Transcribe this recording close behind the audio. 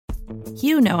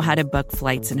You know how to book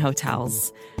flights and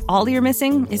hotels. All you're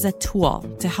missing is a tool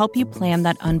to help you plan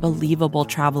that unbelievable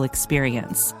travel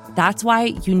experience. That's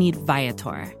why you need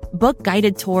Viator. Book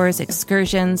guided tours,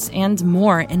 excursions, and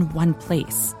more in one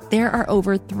place. There are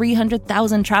over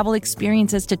 300,000 travel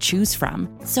experiences to choose from,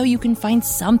 so you can find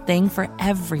something for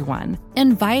everyone.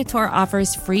 And Viator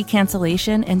offers free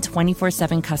cancellation and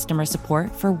 24/7 customer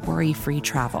support for worry-free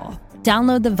travel.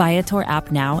 Download the Viator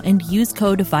app now and use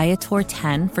code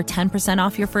Viator10 for 10%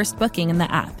 off your first booking in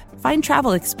the app. Find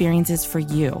travel experiences for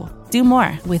you. Do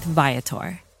more with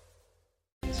Viator.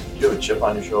 You have a chip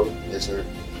on your shoulder? Yes, sir.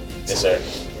 Yes, sir.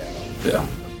 Yeah.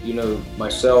 You know,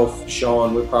 myself,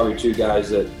 Sean, we're probably two guys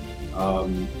that,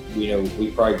 we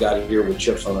probably got here with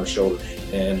chips on our shoulders.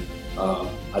 And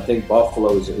I think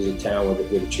Buffalo is a town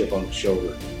with a chip on the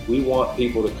shoulder. We want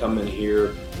people to come in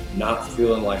here not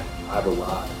feeling like I've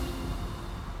arrived.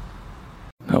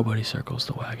 Nobody circles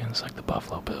the wagons like the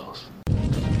Buffalo Bills.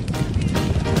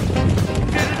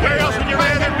 Where else would you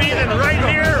rather be than right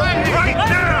here, right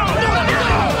now?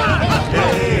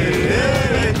 Hey,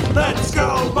 hey, let's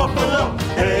go Buffalo!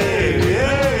 Hey,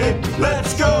 hey,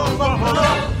 let's go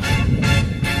Buffalo!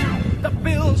 The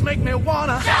Bills make me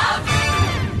wanna shout!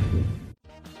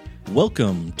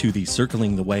 Welcome to the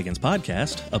Circling the Wagons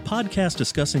podcast, a podcast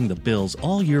discussing the Bills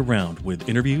all year round with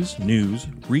interviews, news,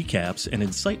 recaps, and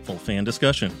insightful fan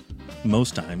discussion.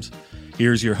 Most times.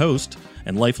 Here's your host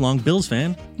and lifelong Bills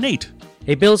fan, Nate.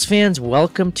 Hey Bills fans,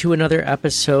 welcome to another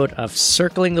episode of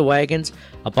Circling the Wagons,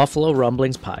 a Buffalo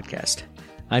Rumblings podcast.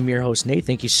 I'm your host, Nate.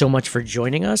 Thank you so much for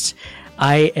joining us.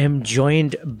 I am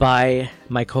joined by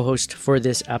my co-host for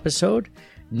this episode,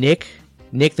 Nick.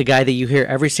 Nick, the guy that you hear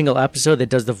every single episode that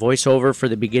does the voiceover for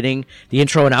the beginning, the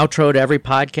intro and outro to every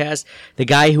podcast. The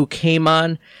guy who came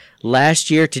on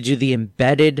last year to do the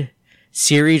Embedded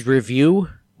series review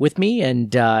with me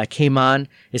and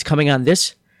is coming on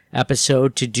this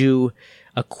episode to do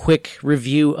a quick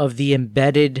review of the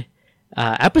Embedded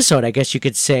episode, I guess you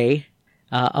could say,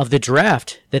 of the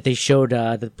draft that they showed.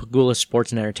 The Pagula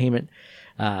Sports and Entertainment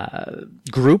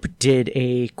group did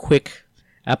a quick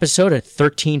episode, a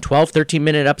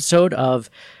 13-minute episode of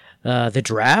the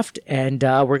draft, and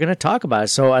we're going to talk about it.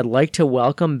 So I'd like to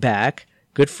welcome back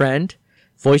good friend,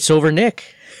 voiceover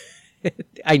Nick.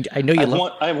 I know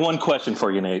you I have one question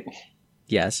for you, Nate.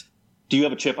 Yes. Do you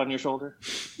have a chip on your shoulder?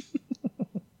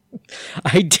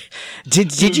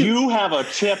 Did you have a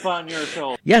chip on your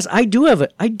shoulder? Yes, I do have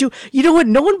it. I do. You know what?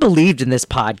 No one believed in this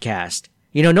podcast.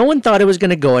 You know, no one thought it was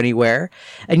going to go anywhere.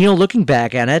 And, looking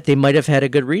back on it, they might have had a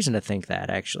good reason to think that,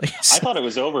 actually. So. I thought it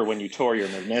was over when you tore your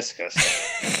meniscus.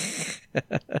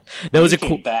 That was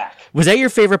back. Was that your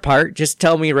favorite part? Just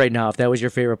tell me right now if that was your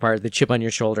favorite part, the chip on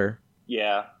your shoulder.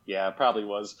 Yeah, it probably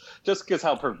was. Just because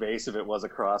how pervasive it was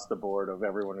across the board of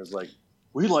everyone who's like,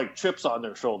 we like chips on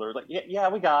their shoulder. Like, yeah,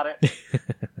 we got it.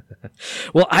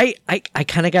 Well, I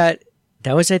kind of got,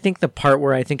 that was, I think, the part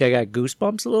where I think I got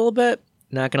goosebumps a little bit.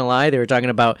 Not going to lie. They were talking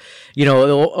about, AJ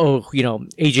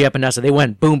Epinesa. They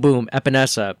went boom, boom,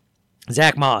 Epinesa,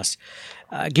 Zach Moss,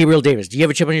 Gabriel Davis. Do you have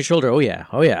a chip on your shoulder? Oh, yeah,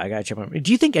 I got a chip on my.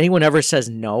 Do you think anyone ever says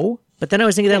no? But then I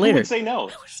was thinking that later. Who would say no?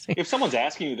 If someone's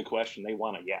asking you the question, they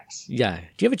want a yes. Yeah.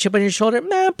 Do you have a chip on your shoulder?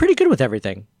 Nah, pretty good with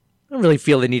everything. I don't really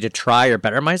feel the need to try or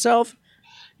better myself.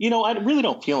 I really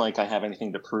don't feel like I have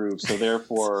anything to prove. So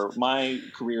therefore, my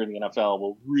career in the NFL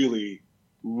will really,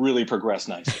 really progress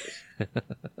nicely.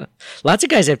 Lots of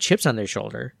guys have chips on their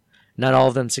shoulder. Not all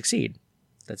of them succeed.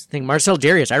 That's the thing. Marcel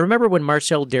Darius. I remember when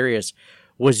Marcel Darius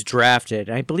was drafted.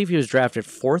 I believe he was drafted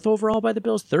 4th overall by the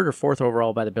Bills, 3rd or 4th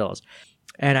overall by the Bills.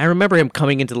 And I remember him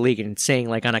coming into the league and saying,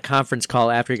 like, on a conference call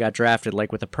after he got drafted,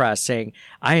 like with the press, saying,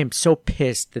 I am so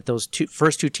pissed that those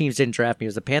first two teams didn't draft me. It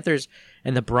was the Panthers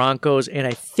and the Broncos, and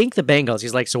I think the Bengals.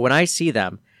 He's like, so when I see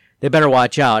them, they better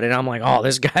watch out. And I'm like, oh,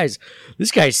 this guy's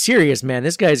serious, man.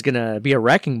 This guy's going to be a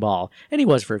wrecking ball. And he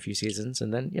was for a few seasons.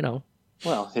 And then,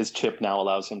 Well, his chip now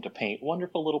allows him to paint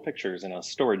wonderful little pictures in a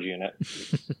storage unit.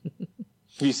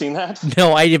 Have you seen that?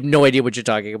 No, I have no idea what you're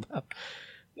talking about.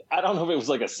 I don't know if it was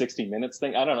like a 60 Minutes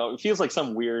thing. I don't know. It feels like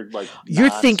some weird, like, you're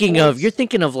thinking of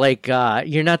like,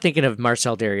 you're not thinking of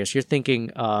Marcel Darius. You're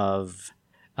thinking of,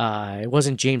 it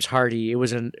wasn't James Hardy. It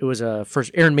was a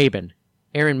first Aaron Maben.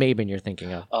 Aaron Maben you're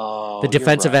thinking of. Oh, the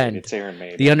defensive end. It's Aaron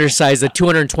Maben. The undersized, the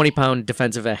 220-pound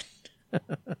defensive end.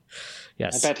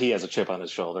 Yes. I bet he has a chip on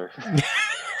his shoulder.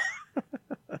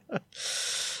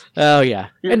 Oh yeah,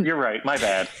 you're right. My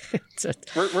bad.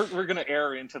 We're gonna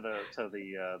err into the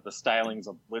stylings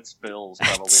of Blitz Bills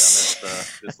probably on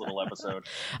this little episode.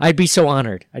 I'd be so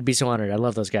honored. I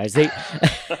love those guys.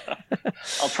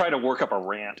 I'll try to work up a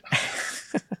rant.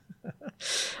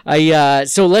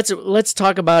 So let's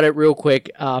talk about it real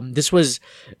quick. This was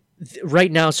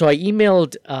right now. So I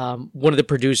emailed one of the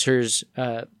producers,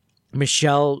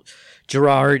 Michelle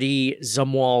Girardi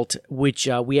Zumwalt, which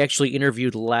we actually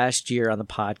interviewed last year on the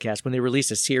podcast when they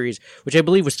released a series, which I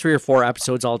believe was 3 or 4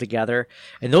 episodes altogether.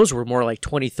 And those were more like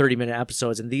 20, 30-minute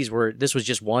episodes. And this was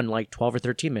just one like 12 or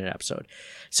 13-minute episode.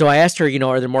 So I asked her,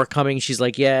 are there more coming? She's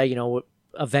like, yeah,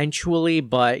 eventually,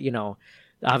 but,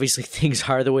 obviously things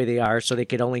are the way they are. So they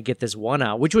could only get this one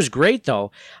out, which was great,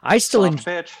 though. I still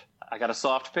pitch. I got a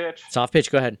soft pitch. Soft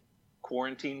pitch. Go ahead.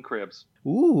 Quarantine cribs.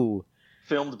 Ooh.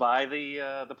 Filmed by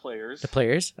the players. The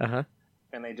players,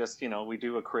 And they just, we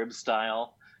do a crib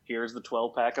style. Here's the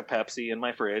 12-pack of Pepsi in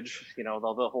my fridge.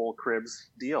 The whole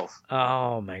cribs deal.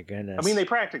 Oh my goodness! I mean, they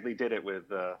practically did it with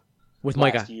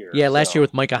Micah. Year, last year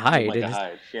with Micah Hyde. Micah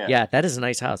Hyde. Yeah, that is a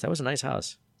nice house. That was a nice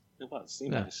house. It was.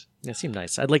 Seemed nice. It seemed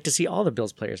nice. I'd like to see all the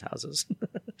Bills players' houses.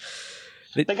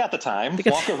 They got the time.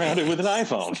 Walk around it with an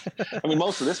iPhone. I mean,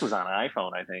 most of this was on an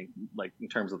iPhone. I think, like in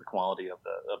terms of the quality of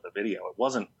the video, it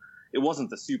wasn't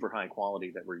the super high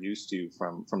quality that we're used to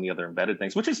from the other embedded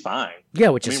things, which is fine. Yeah,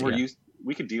 we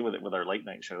could deal with it with our late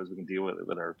night shows. We can deal with it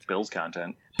with our Bills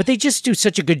content. But they just do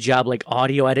such a good job, like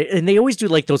audio edit, and they always do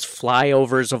like those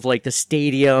flyovers of like the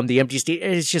stadium, the empty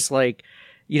stadium. It's just like,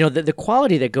 the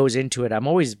quality that goes into it. I'm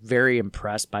always very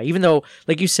impressed by, even though,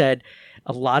 like you said,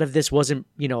 a lot of this wasn't,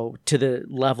 to the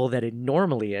level that it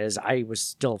normally is. I was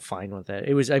still fine with it.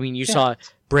 It was, you saw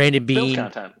Brandon Beane. Bills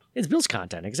content. It's Bills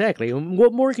content, exactly.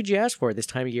 What more could you ask for this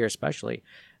time of year, especially?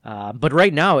 But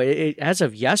right now, as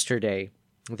of yesterday,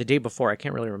 the day before, I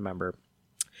can't really remember,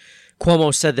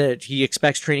 Cuomo said that he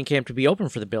expects training camp to be open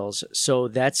for the Bills. So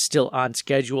that's still on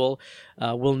schedule.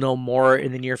 We'll know more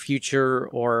in the near future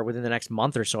or within the next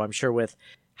month or so, I'm sure, with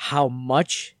how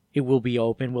much it will be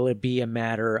open. Will it be a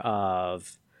matter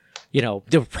of,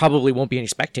 there probably won't be any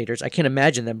spectators. I can't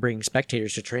imagine them bringing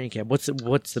spectators to training camp. What's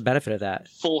the benefit of that?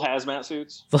 Full hazmat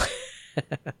suits.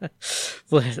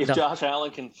 If Josh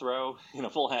Allen can throw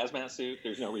full hazmat suit,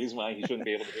 there's no reason why he shouldn't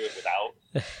be able to do it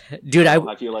without. Dude,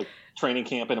 I feel like training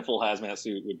camp in a full hazmat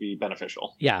suit would be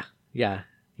beneficial. Yeah,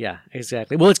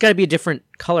 exactly. Well, it's got to be a different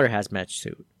color hazmat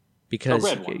suit because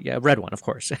red one. Yeah, red one, of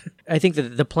course. I think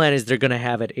that the plan is they're going to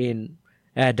have it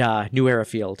at New Era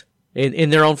Field in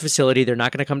their own facility. They're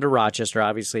not going to come to Rochester.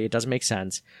 Obviously, it doesn't make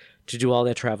sense to do all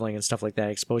that traveling and stuff like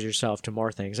that. Expose yourself to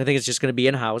more things. I think it's just going to be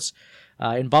in house.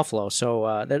 In Buffalo,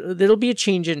 so there'll be a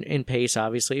change in pace,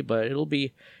 obviously, but it'll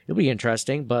be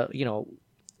interesting. But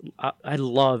I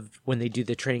love when they do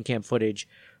the training camp footage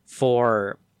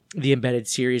for the embedded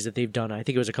series that they've done. I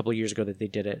think it was a couple of years ago that they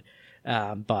did it.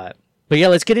 But yeah,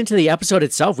 let's get into the episode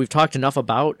itself. We've talked enough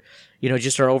about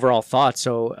just our overall thoughts.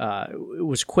 So it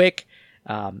was quick.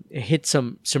 It hit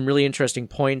some really interesting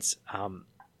points.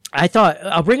 I thought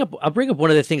I'll bring up one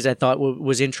of the things I thought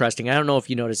was interesting. I don't know if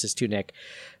you noticed this too, Nick.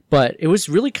 But it was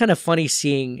really kind of funny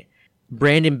seeing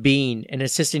Brandon Beane and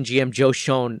assistant GM Joe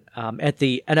Schoen at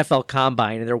the NFL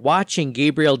Combine, and they're watching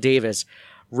Gabriel Davis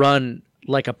run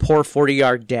like a poor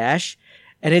 40-yard dash,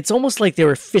 and it's almost like they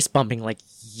were fist bumping, like,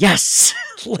 yes!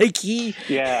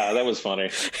 Yeah, that was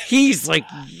funny. He's like,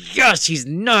 yes, he's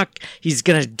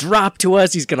going to drop to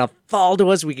us, he's going to fall to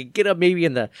us, we could get up maybe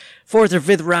in the 4th or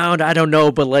 5th round, I don't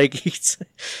know, but like,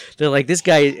 they're like, this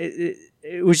guy...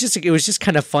 It was just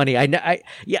kind of funny. I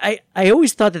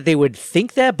always thought that they would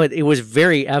think that, but it was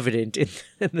very evident in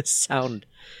the sound.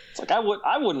 It's like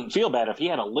I wouldn't feel bad if he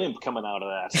had a limp coming out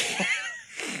of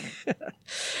that.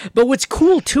 But what's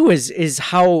cool too is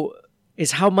how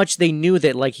much they knew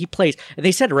that, like, he plays. And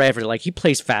they said right after, like, he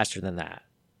plays faster than that.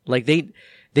 Like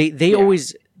they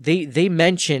always they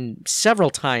mention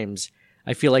several times.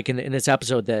 I feel like in this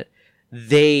episode that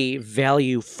they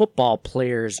value football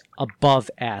players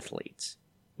above athletes,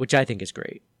 which I think is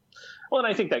great. Well, and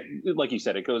I think that, like you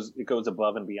said, it goes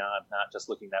above and beyond, not just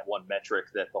looking at one metric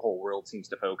that the whole world seems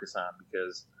to focus on,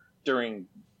 because during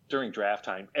draft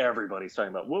time, everybody's talking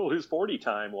about, whoa, his 40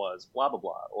 time was blah, blah,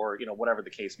 blah, or, whatever the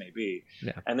case may be.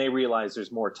 Yeah. And they realize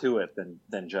there's more to it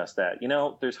than just that.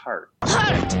 There's heart.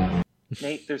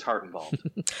 Nate, there's heart involved.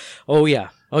 Oh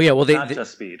yeah. Well, not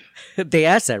just speed. They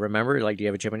asked that. Remember, like, do you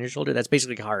have a chip on your shoulder? That's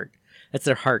basically heart. That's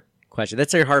their heart question.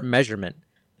 That's their heart measurement.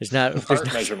 There's not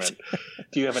heart measurement.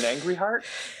 Do you have an angry heart?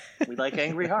 We like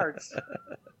angry hearts.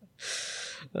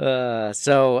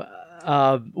 So,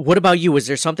 what about you? Was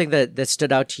there something that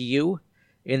stood out to you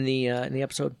in the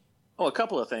episode? Oh, a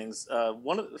couple of things.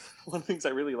 One of the things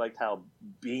I really liked, how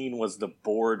Beane was the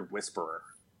board whisperer.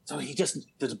 So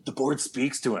the board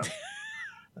speaks to him.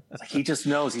 Like, he just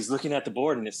knows. He's looking at the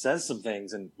board and it says some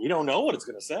things, and we don't know what it's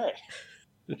going to say.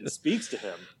 just speaks to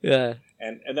him. Yeah.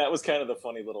 And that was kind of the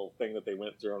funny little thing that they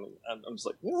went through. And I'm just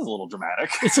like, this is a little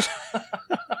dramatic.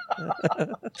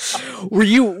 Were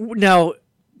you, now,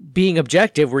 being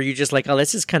objective, were you just like, oh,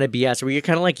 this is kind of BS? Or were you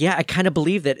kind of like, yeah, I kind of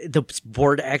believe that the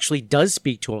board actually does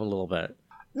speak to him a little bit?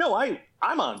 No,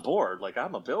 I'm on board. Like,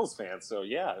 I'm a Bills fan, so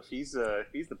yeah, if he's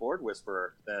the board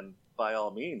whisperer, then by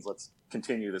all means, let's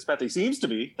continue this path. He seems to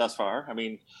be thus far. I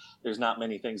mean, there's not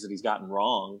many things that he's gotten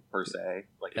wrong per se.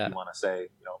 Like, if you want to say,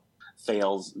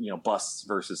 fails, busts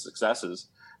versus successes.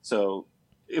 So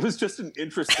it was just an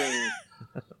interesting.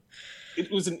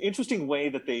 It was an interesting way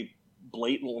that they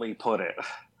blatantly put it.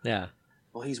 Yeah.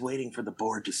 Well, he's waiting for the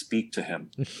board to speak to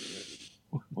him.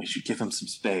 We should give him some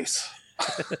space.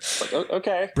 Like,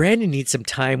 okay. Brandon needs some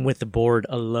time with the board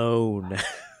alone.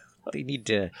 They need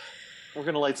to. We're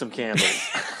gonna light some candles.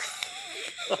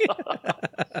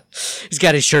 He's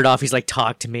got his shirt off. He's like,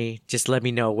 "Talk to me. Just let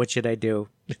me know. What should I do?"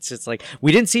 It's just like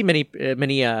we didn't see many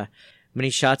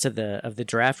shots of the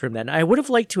draft room. Then I would have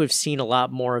liked to have seen a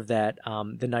lot more of that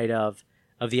the night of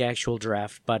the actual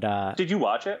draft. But did you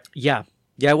watch it? Yeah.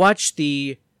 I watched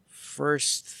the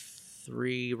first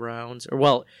 3 rounds,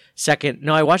 second.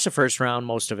 No, I watched the first round,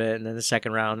 most of it, and then the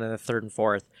second round, and then the third and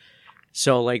fourth.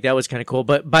 So like that was kind of cool.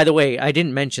 But by the way, I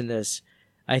didn't mention this,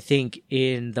 I think,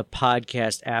 in the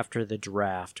podcast after the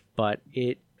draft, but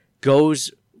it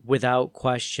goes without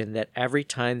question that every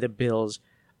time the Bills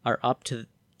are up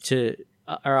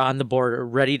are on the board or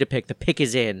ready to pick, the pick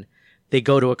is in, they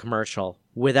go to a commercial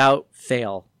without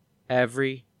fail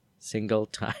every single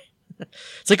time.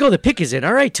 It's like, oh, the pick is in.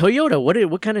 All right, Toyota,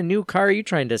 what kind of new car are you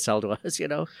trying to sell to us,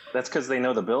 That's because they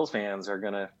know the Bills fans are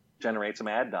going to generate some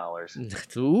ad dollars.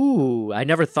 Ooh, I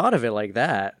never thought of it like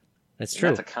that. That's true.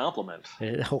 That's a compliment.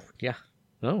 Oh, yeah.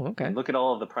 Oh, okay. And look at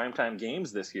all of the primetime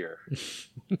games this year.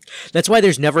 That's why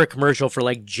there's never a commercial for,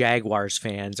 like, Jaguars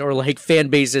fans or, like, fan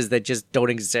bases that just don't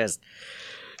exist,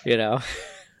 I've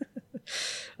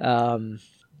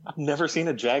never seen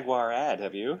a Jaguar ad,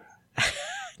 have you?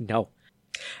 No.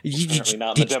 Apparently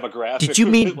not in the demographic. Did you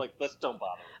mean like, let's don't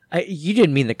bother? You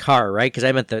didn't mean the car, right? Because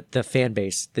I meant the fan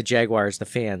base, the Jaguars, the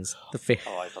fans.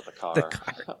 Oh, I thought the car. The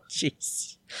car.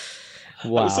 Jeez.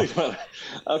 Wow.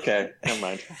 Okay, never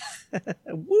mind.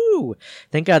 Woo!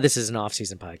 Thank God this is an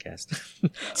off-season podcast.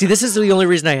 See, this is the only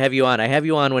reason I have you on. I have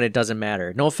you on when it doesn't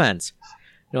matter. No offense.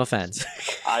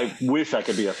 I wish I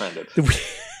could be offended.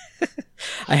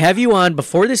 I have you on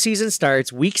before the season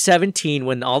starts, week 17,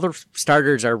 when all the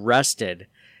starters are rested,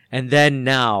 and then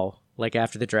now, like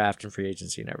after the draft and free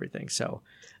agency and everything. So,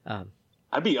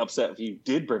 I'd be upset if you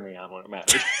did bring me on when it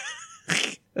mattered.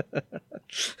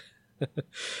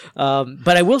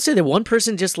 But I will say that one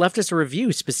person just left us a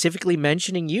review specifically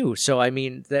mentioning you. So, I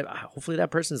mean, hopefully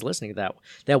that person's listening to that.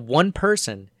 That one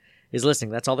person is listening.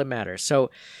 That's all that matters.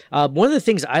 So, one of the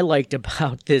things I liked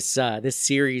about this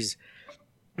series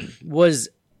was,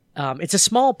 it's a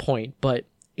small point, but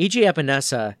AJ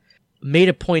Epinesa made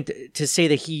a point to say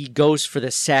that he goes for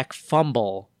the sack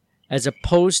fumble as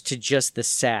opposed to just the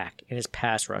sack in his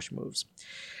pass rush moves.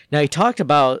 Now, he talked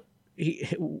about,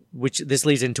 which this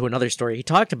leads into another story. He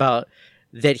talked about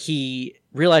that he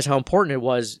realized how important it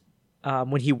was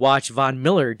when he watched Von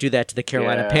Miller do that to the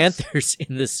Carolina Panthers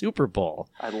in the Super Bowl.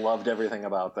 I loved everything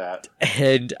about that.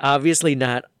 And obviously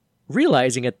not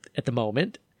realizing at the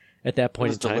moment, at that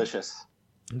point in time, delicious.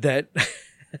 That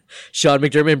Sean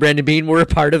McDermott and Brandon Beane were a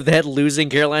part of that losing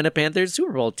Carolina Panthers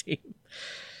Super Bowl team.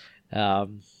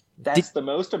 That's the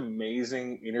most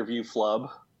amazing interview flub,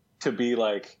 to be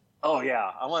like, oh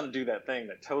yeah, I want to do that thing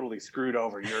that totally screwed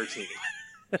over your team.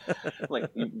 Like,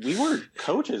 we were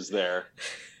coaches there.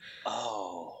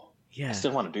 Oh, yeah. I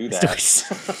still want to do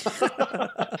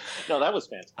that. No, that was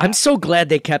fantastic. I'm so glad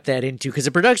they kept that in too, because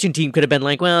the production team could have been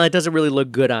like, well, it doesn't really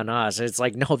look good on us. It's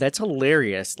like, no, that's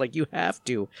hilarious. Like, you have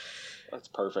to. That's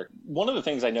perfect. One of the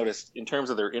things I noticed in terms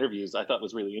of their interviews I thought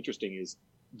was really interesting is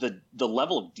the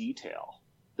level of detail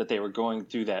that they were going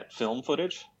through that film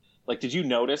footage. Like, did you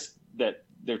notice that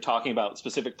they're talking about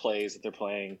specific plays that they're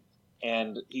playing,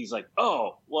 and he's like,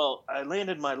 oh, well, I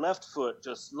landed my left foot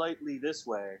just slightly this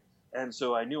way, and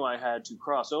so I knew I had to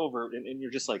cross over, and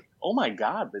you're just like, oh my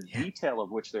God, the detail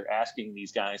of which they're asking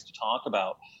these guys to talk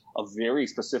about a very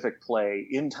specific play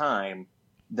in time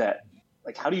that,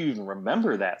 like, how do you even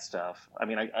remember that stuff? I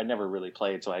mean, I never really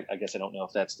played, so I guess I don't know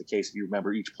if that's the case, if you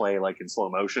remember each play like in slow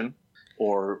motion,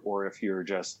 or if you're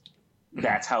just,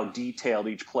 that's how detailed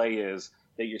each play is,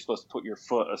 that you're supposed to put your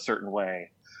foot a certain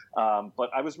way. But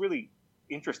I was really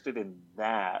interested in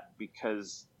that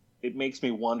because it makes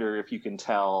me wonder if you can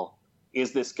tell,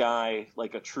 is this guy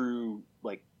like a true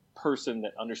like person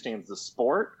that understands the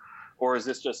sport, or is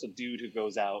this just a dude who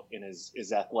goes out and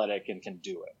is athletic and can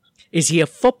do it? Is he a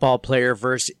football player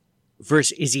versus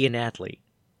is he an athlete?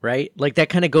 Right? Like that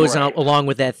kind of goes Right. out along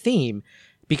with that theme.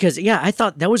 Because I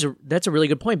thought that's a really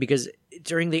good point, because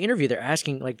during the interview they're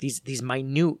asking like these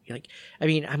minute, like I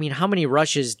mean how many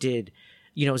rushes did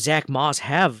Zach Moss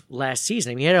have last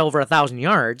season? I mean, he had over 1,000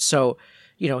 yards, so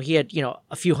he had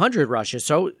a few hundred rushes.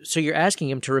 So you're asking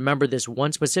him to remember this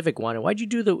one specific one, and why'd you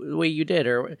do the way you did?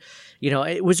 Or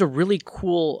it was a really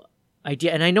cool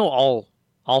idea, and I know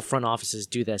all front offices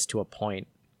do this to a point,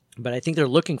 but I think they're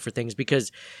looking for things because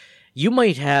you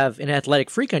might have an athletic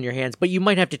freak on your hands, but you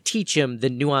might have to teach him the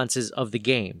nuances of the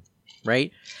game,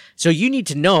 right? So you need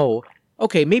to know,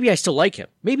 okay, maybe I still like him.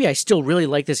 Maybe I still really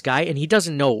like this guy, and he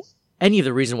doesn't know any of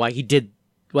the reason why he did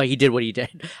what he did.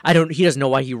 He doesn't know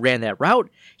why he ran that route.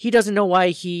 He doesn't know why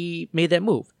he made that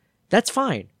move. That's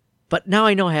fine. But now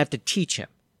I know I have to teach him.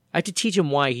 I have to teach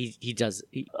him why he does.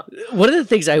 One of the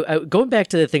things, going back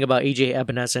to the thing about A.J.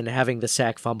 Epinesa and having the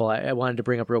sack fumble, I wanted to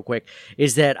bring up real quick,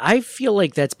 is that I feel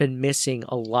like that's been missing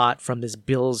a lot from this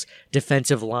Bills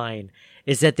defensive line,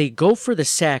 is that they go for the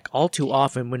sack all too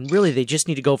often when really they just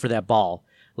need to go for that ball.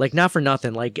 Like, not for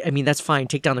nothing. Like, I mean, that's fine,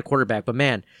 take down the quarterback, but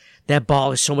man, that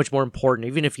ball is so much more important,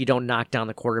 even if you don't knock down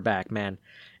the quarterback, man.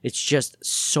 It's just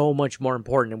so much more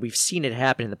important, and we've seen it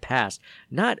happen in the past.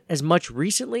 Not as much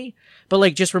recently, but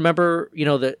like just remember,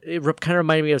 it kind of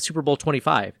reminded me of Super Bowl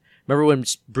 25. Remember when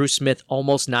Bruce Smith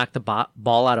almost knocked the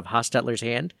ball out of Hostetler's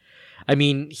hand? I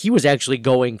mean, he was actually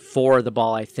going for the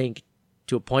ball, I think,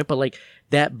 to a point, but like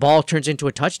that ball turns into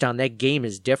a touchdown. That game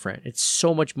is different. It's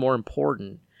so much more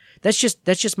important. That's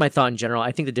just my thought in general.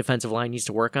 I think the defensive line needs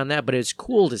to work on that, but it's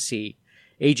cool to see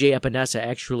A.J. Epinesa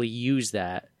actually use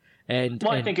that.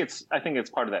 I think it's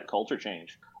part of that culture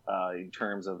change in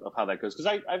terms of how that goes, because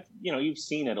I've you've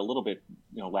seen it a little bit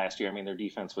last year. I mean, their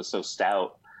defense was so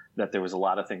stout that there was a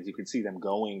lot of things you could see them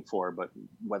going for, but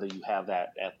whether you have that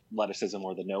athleticism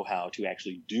or the know-how to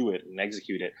actually do it and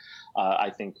execute it,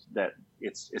 I think that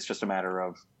it's just a matter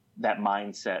of that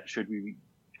mindset. Should we be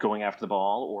going after the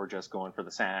ball or just going for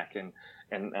the sack? And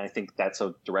I think that's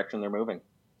a direction they're moving.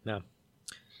 No,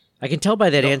 I can tell by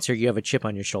that answer you have a chip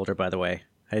on your shoulder, by the way.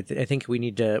 I think we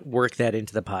need to work that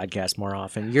into the podcast more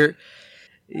often.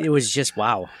 It was just,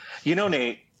 wow.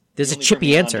 Nate, there's a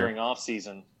chippy answer during off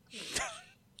season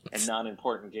and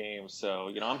non-important games.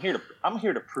 So, I'm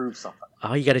here to prove something.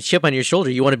 Oh, you got a chip on your shoulder.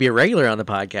 You want to be a regular on the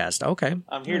podcast. Okay.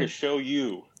 I'm here to show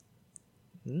you.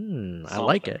 I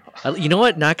like it. You know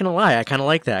what? Not going to lie. I kind of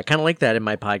like that. I kind of like that in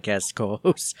my podcast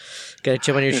co-host. Got a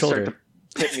chip on your shoulder. Start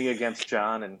to pit me against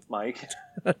John and Mike.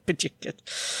 But you get...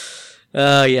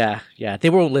 yeah. They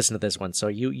won't listen to this one, so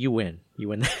you win. You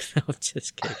win. No, I'm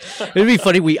just kidding. It would be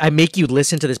funny. I make you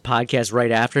listen to this podcast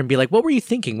right after and be like, "What were you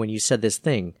thinking when you said this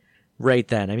thing?" Right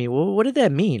then. I mean, what did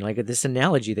that mean? Like this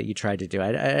analogy that you tried to do.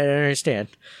 I don't understand.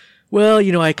 Well,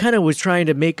 I kind of was trying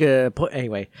to make a point.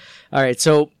 Anyway, all right.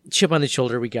 So chip on the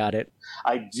shoulder, we got it.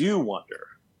 I do wonder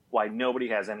why nobody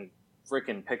has any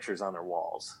freaking pictures on their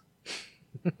walls.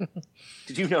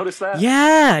 Did you notice that?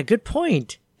 Yeah, good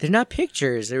point. They're not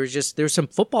pictures. There was some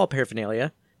football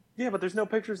paraphernalia. Yeah, but there's no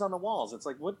pictures on the walls. It's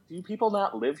like, what? Do people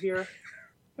not live here?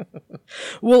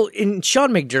 Well, in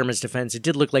Sean McDermott's defense, it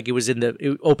did look like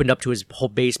it opened up to his whole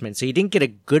basement. So you didn't get a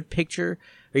good picture,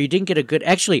 or you didn't get a good.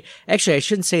 Actually, I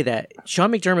shouldn't say that.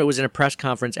 Sean McDermott was in a press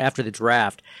conference after the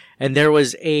draft, and there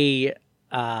was a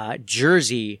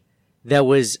jersey that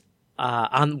was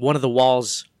on one of the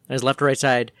walls on his left or right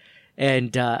side.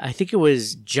 And I think it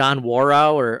was John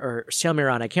Warrow or Sal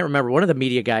Miron. I can't remember. One of the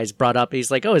media guys brought up. He's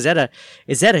like, "Oh, is that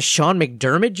a Sean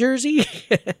McDermott jersey?"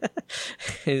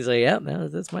 He's like, "Yeah, no,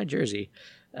 that's my jersey."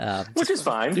 Which is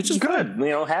fine. Which is good.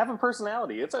 Have a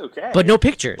personality. It's okay. But no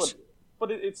pictures.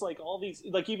 But it's like all these.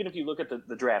 Like even if you look at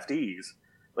the draftees,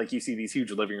 like you see these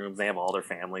huge living rooms. They have all their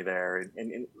family there,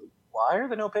 and why are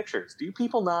there no pictures? Do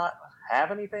people not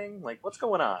have anything? Like, what's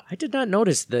going on? I did not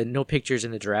notice the no pictures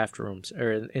in the draft rooms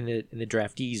or in the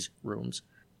draftees rooms.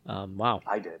 Wow,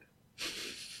 I did,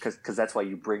 because that's why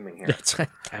you bring me here.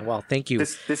 Well, thank you.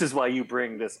 This is why you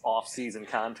bring this off-season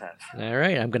content. All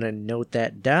right, I'm gonna note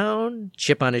that down.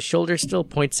 Chip on his shoulder still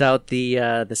points out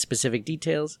the specific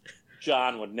details.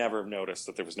 John would never have noticed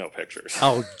that there was no pictures.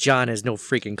 Oh, John has no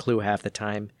freaking clue half the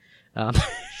time.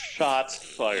 Shots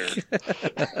fired.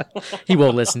 He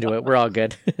won't listen to it. We're all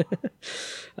good.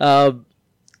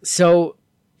 So,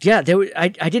 yeah, I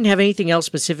didn't have anything else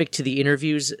specific to the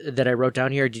interviews that I wrote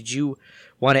down here. Did you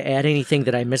want to add anything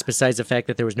that I missed besides the fact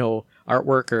that there was no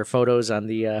artwork or photos on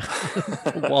the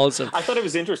walls? I thought it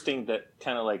was interesting that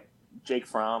kind of like Jake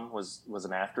Fromm was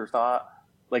an afterthought.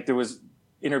 Like there was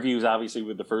interviews obviously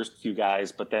with the first few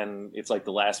guys, but then it's like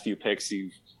the last few picks.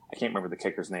 I can't remember the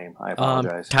kicker's name. I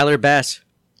apologize. Tyler Bass,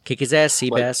 kick his ass,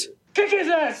 Seabass. Kick his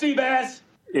ass, Seabass.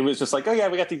 It was just like, oh yeah,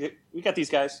 we got these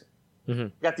guys. Mm-hmm.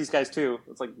 We got these guys too.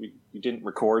 It's like you didn't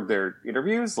record their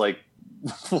interviews. Like,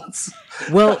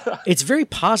 well, it's very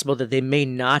possible that they may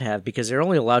not have, because they're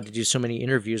only allowed to do so many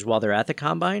interviews while they're at the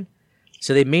combine.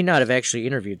 So they may not have actually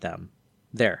interviewed them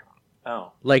there.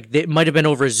 Oh, like they might have been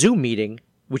over a Zoom meeting,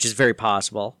 which is very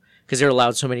possible because they're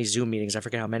allowed so many Zoom meetings. I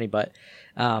forget how many, but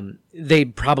they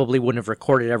probably wouldn't have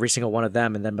recorded every single one of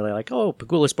them and then be like, oh,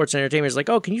 Pagula Sports and Entertainment is like,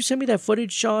 oh, can you send me that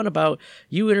footage, Sean, about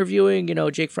you interviewing,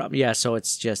 Jake Fromm? Yeah, so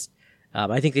it's just,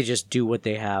 I think they just do what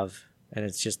they have, and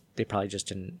it's just, they probably just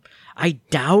didn't. I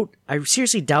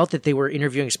seriously doubt that they were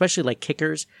interviewing, especially like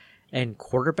kickers and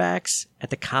quarterbacks at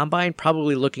the combine,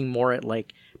 probably looking more at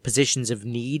like positions of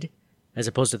need as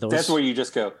opposed to those. That's where you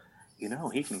just go,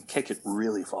 he can kick it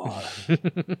really far.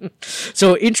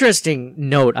 So, interesting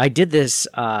note. I did this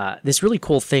really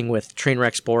cool thing with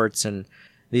Trainwreck Sports and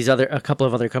a couple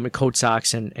of other companies, Code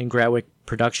Sox and Gradwick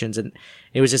Productions, and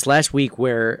it was this last week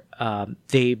where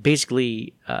they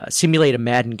basically simulate a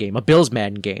Madden game, a Bills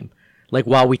Madden game, like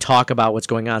while we talk about what's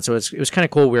going on. So it was kind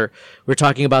of cool. We're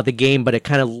talking about the game, but it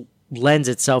kind of lends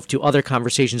itself to other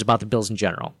conversations about the Bills in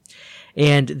general.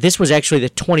 And this was actually the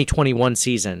 2021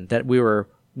 season that we were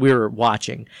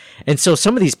watching. And so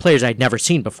some of these players I'd never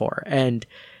seen before, and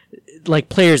like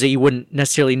players that you wouldn't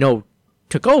necessarily know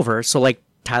took over. So like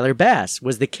Tyler Bass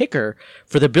was the kicker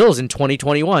for the Bills in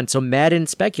 2021. So Madden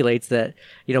speculates that,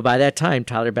 by that time,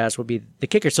 Tyler Bass would be the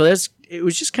kicker. So it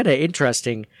was just kind of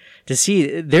interesting to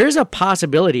see. There's a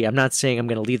possibility, I'm not saying I'm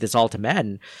going to leave this all to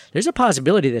Madden, there's a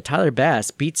possibility that Tyler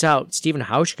Bass beats out Stephen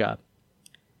Hauschka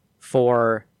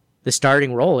for the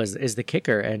starting role as the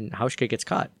kicker, and Hauschka gets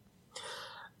cut.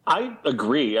 I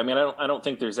agree. I mean, I don't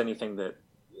think there's anything that.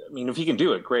 I mean, if he can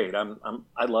do it, great.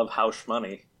 I love Hausch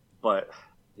money, but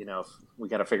we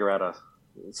got to figure out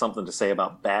something to say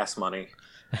about Bass money.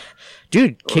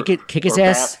 Dude, kick his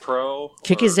ass. Bass Pro.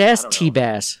 Kick his ass,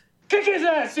 T-Bass. Kick his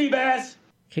ass, T-Bass.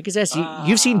 Kick his ass.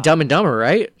 You've seen Dumb and Dumber,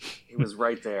 right? It was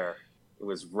right there.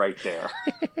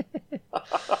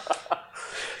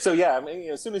 So yeah, I mean,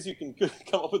 as soon as you can come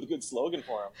up with a good slogan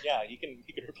for him, yeah, he can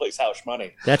replace Hausch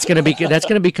money. That's gonna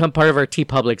become part of our T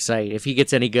Public site. If he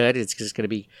gets any good, it's just gonna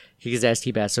be his ass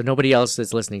T-Bass. So nobody else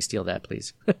that's listening steal that,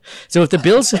 please. So if the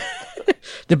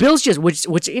Bills, just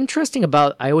what's interesting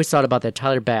about, I always thought about that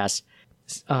Tyler Bass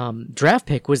draft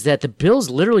pick was that the Bills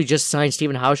literally just signed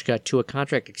Stephen Hauschka to a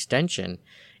contract extension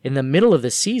in the middle of the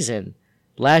season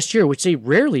last year, which they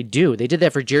rarely do. They did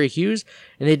that for Jerry Hughes,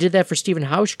 and they did that for Stephen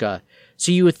Hauschka.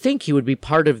 So you would think he would be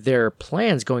part of their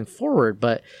plans going forward,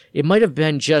 but it might have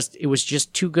been it was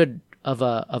just too good of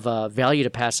a value to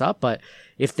pass up. But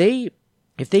if they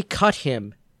cut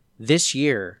him this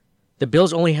year, the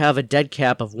Bills only have a dead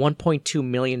cap of $1.2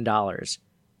 million.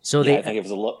 So I think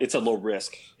it's a low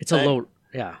risk. It's a low,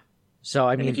 yeah. So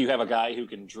I mean, if you have a guy who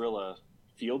can drill a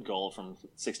field goal from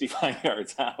 65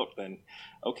 yards out, then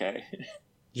okay.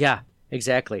 Yeah,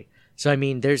 exactly. So I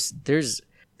mean, there's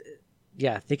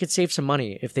they could save some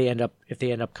money if they end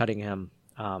up cutting him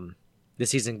this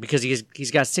season, because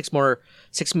he's got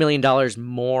 $6 million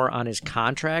more on his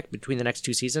contract between the next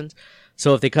two seasons.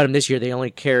 So if they cut him this year, they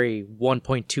only carry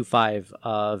 1.25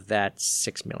 of that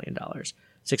 $6 million.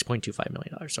 $6.25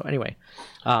 million. So anyway,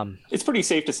 it's pretty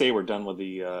safe to say we're done with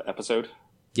the episode.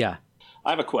 Yeah.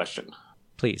 I have a question.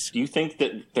 Please. Do you think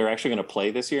that they're actually going to play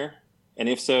this year? And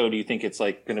if so, do you think it's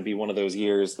like going to be one of those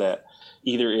years that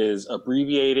either is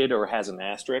abbreviated or has an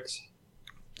asterisk?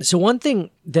 So one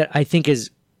thing that I think is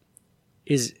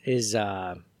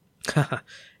an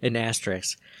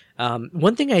asterisk.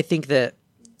 One thing I think that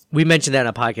we mentioned that on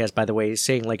a podcast, by the way,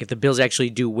 saying like if the Bills actually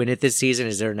do win it this season,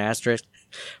 is there an asterisk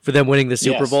for them winning the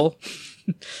Super Bowl?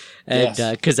 And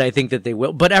because I think that they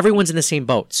will, but everyone's in the same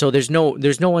boat, so there's no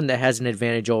one that has an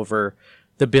advantage over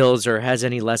the Bills or has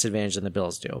any less advantage than the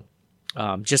Bills do.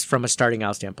 Just from a starting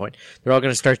out standpoint, they're all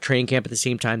going to start training camp at the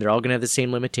same time. They're all going to have the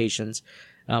same limitations,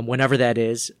 whenever that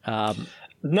is.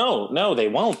 No, they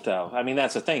won't though. I mean,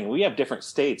 that's the thing. We have different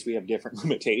states. We have different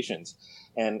limitations.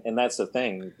 And that's the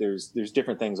thing. There's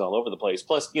different things all over the place.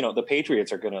 Plus, the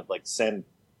Patriots are going to like send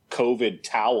COVID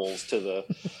towels to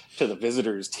the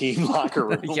visitors team locker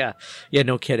room. Yeah,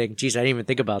 no kidding. Jeez, I didn't even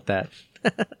think about that.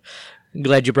 I'm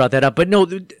glad you brought that up. But no,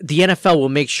 the NFL will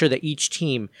make sure that each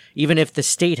team, even if the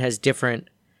state has different,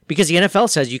 because the NFL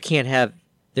says you can't have,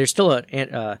 there's still I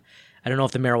don't know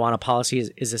if the marijuana policy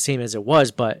is the same as it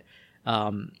was, but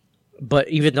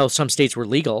even though some states were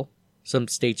legal, some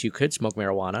states you could smoke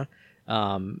marijuana,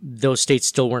 those states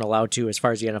still weren't allowed to as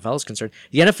far as the NFL is concerned.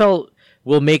 The NFL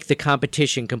will make the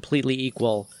competition completely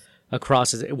equal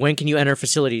across. When can you enter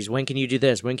facilities? When can you do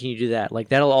this? When can you do that? Like,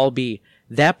 that'll all be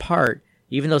that part.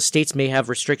 Even though states may have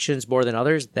restrictions more than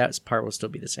others, that part will still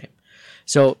be the same.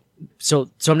 So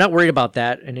I'm not worried about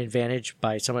that, an advantage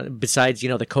by someone besides, the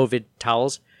COVID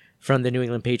towels from the New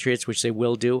England Patriots, which they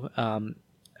will do.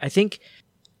 I think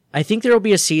there will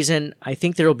be a season. I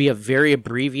think there will be a very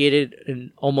abbreviated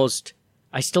and almost,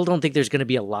 I still don't think there's going to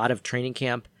be a lot of training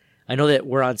camp. I know that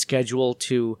we're on schedule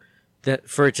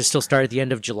for it to still start at the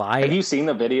end of July. Have you seen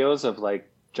the videos of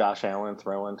like Josh Allen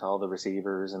throwing to all the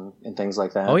receivers and things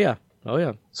like that? Oh yeah.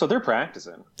 So they're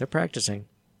practicing.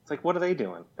 It's like, what are they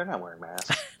doing? They're not wearing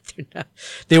masks.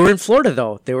 They were in Florida,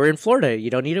 though. You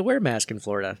don't need to wear a mask in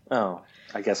Florida. Oh,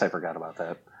 I guess I forgot about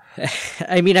that.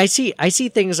 I mean, I see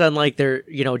things on like their,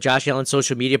 Josh Allen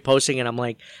social media posting, and I'm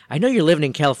like, I know you're living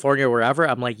in California or wherever.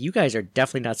 I'm like, you guys are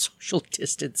definitely not social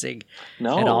distancing at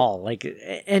all. Like,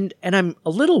 and I'm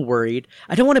a little worried.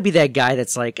 I don't want to be that guy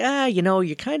that's like,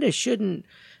 you kind of shouldn't,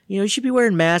 you should be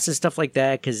wearing masks and stuff like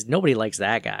that, because nobody likes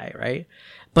that guy, right?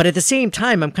 But at the same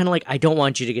time, I'm kind of like, I don't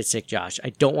want you to get sick, Josh. I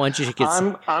don't want you to get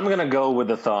sick. I'm going to go with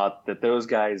the thought that those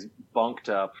guys bunked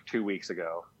up 2 weeks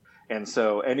ago. And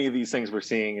so any of these things we're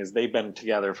seeing is they've been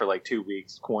together for like 2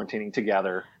 weeks, quarantining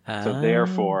together. So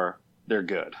therefore, they're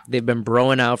good. They've been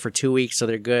broing out for 2 weeks, so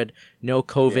they're good. No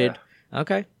COVID. Yeah.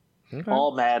 Okay.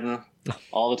 All Madden,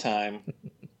 all the time.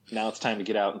 Now it's time to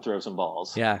get out and throw some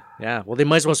balls. Yeah. Well, they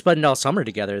might as well spend all summer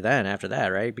together then after that,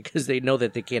 right? Because they know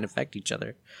that they can't affect each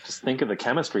other. Just think of the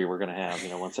chemistry we're going to have,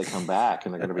 once they come back,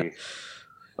 and they're going to be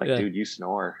like, dude, you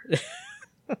snore.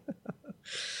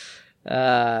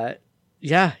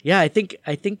 Yeah. I think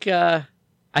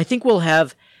we'll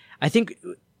have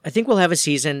a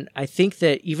season. I think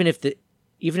that even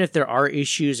if there are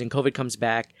issues and COVID comes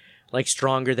back like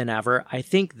stronger than ever, I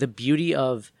think the beauty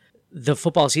of the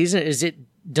football season is it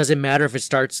doesn't matter if it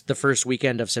starts the first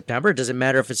weekend of September. It doesn't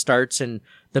matter if it starts in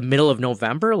the middle of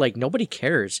November. Like, nobody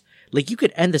cares. Like, you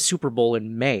could end the Super Bowl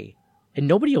in May and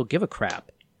nobody will give a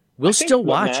crap. We'll still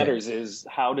watch it. What matters is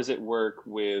how does it work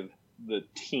with the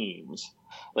teams?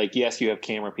 Like, yes, you have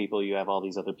camera people, you have all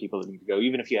these other people that need to go,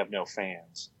 even if you have no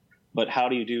fans. But how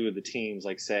do you do with the teams?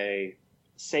 Like, say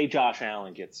Josh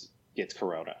Allen gets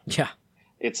corona. Yeah.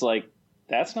 It's like,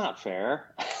 that's not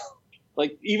fair.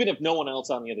 Like, even if no one else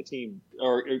on the other team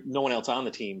or no one else on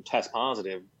the team tests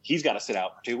positive, he's got to sit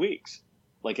out for 2 weeks,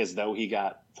 like as though he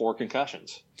got 4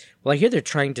 concussions. Well, I hear they're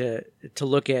trying to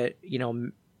look at,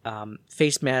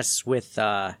 face masks with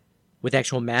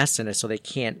actual masks in it so they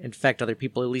can't infect other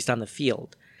people, at least on the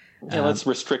field. Yeah, let's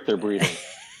restrict their breathing.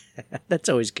 That's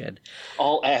always good.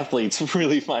 All athletes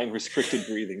really find restricted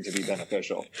breathing to be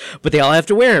beneficial. But they all have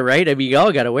to wear it, right? I mean, you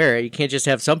all got to wear it. You can't just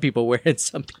have some people wear it and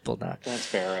some people not. That's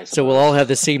fair, I suppose. So we'll all have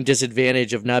the same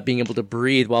disadvantage of not being able to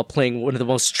breathe while playing one of the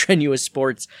most strenuous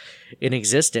sports in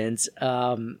existence.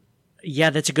 Yeah,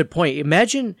 that's a good point.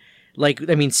 Imagine,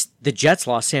 the Jets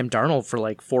lost Sam Darnold for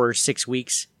like 4 or 6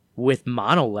 weeks with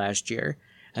mono last year.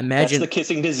 Imagine that's the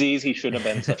kissing disease. He shouldn't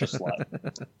have been such a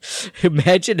slut.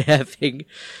 Imagine having,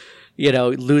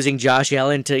 losing Josh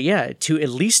Allen to at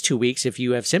least 2 weeks if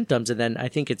you have symptoms, and then I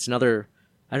think it's another.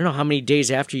 I don't know how many days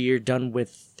after you're done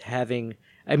with having.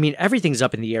 I mean, everything's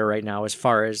up in the air right now as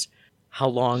far as how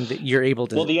long that you're able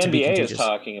to. Well, the NBA is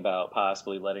talking about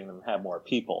possibly letting them have more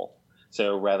people.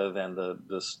 So rather than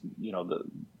the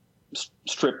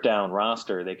stripped down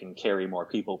roster, they can carry more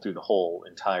people through the whole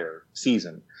entire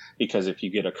season. Because if you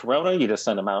get a corona, you just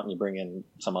send them out and you bring in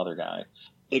some other guy.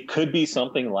 It could be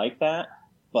something like that,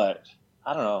 but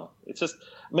I don't know.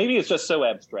 Maybe it's just so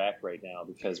abstract right now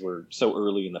because we're so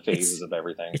early in the phases of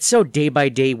everything. It's so day by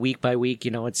day, week by week.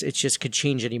 It's just could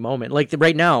change any moment. Like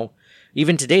right now,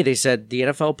 even today, they said the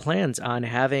NFL plans on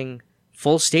having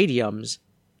full stadiums.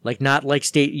 Like not like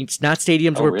it's not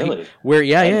stadiums where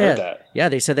yeah,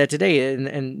 they said that today,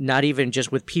 and not even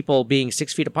just with people being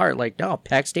 6 feet apart. Like no,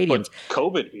 packed stadiums. But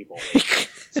COVID people.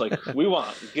 It's like we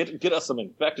want get us some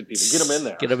infected people. Get them in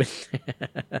there. Get them in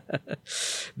there.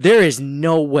 There is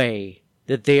no way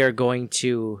that they are going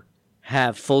to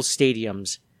have full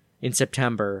stadiums in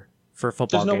September for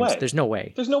football games. There's no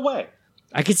way. There's no way.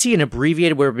 I could see an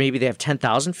abbreviated where maybe they have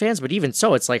 10,000 fans, but even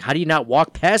so, it's like, how do you not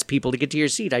walk past people to get to your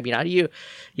seat? I mean, how do you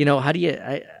not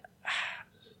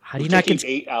take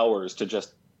 8 hours to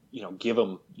just, give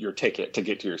them your ticket to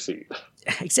get to your seat?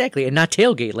 Exactly. And not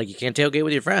tailgate. Like you can't tailgate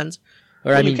with your friends.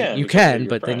 Or well, you can,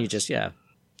 but then you just, that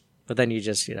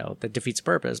defeats the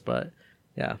purpose. But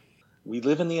yeah. We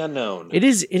live in the unknown. It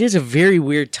is a very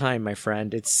weird time, my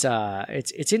friend. It's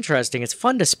interesting. It's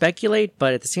fun to speculate,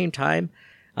 but at the same time,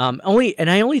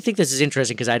 I only think this is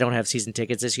interesting because I don't have season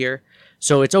tickets this year,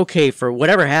 so it's okay for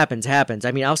whatever happens.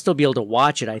 I mean, I'll still be able to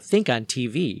watch it, I think, on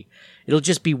TV. It'll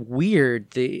just be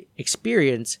weird, the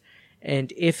experience,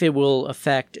 and if it will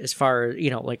affect as far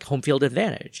as, like home field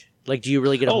advantage. Like, do you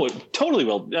really get it totally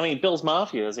will. I mean, Bills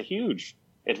Mafia is a huge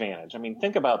advantage. I mean,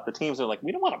 think about the teams that are like,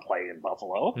 we don't want to play in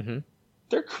Buffalo. Mm-hmm.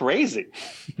 They're crazy.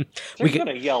 They're going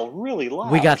to yell really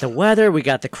loud. We got the weather. We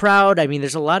got the crowd. I mean,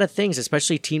 there's a lot of things,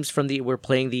 especially teams we're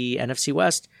playing the NFC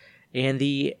West and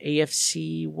the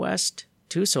AFC West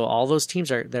too. So all those teams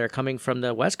that are coming from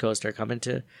the West Coast are coming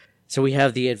to. So we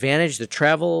have the advantage, the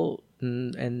travel,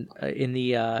 and in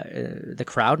the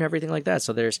crowd and everything like that.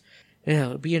 So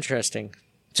it'll be interesting.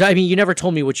 So, I mean, you never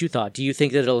told me what you thought. Do you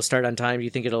think that it'll start on time? Do you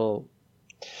think it'll...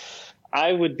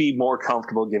 I would be more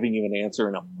comfortable giving you an answer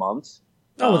in a month.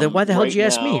 Oh, then why the hell did you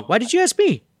ask me? Why did you ask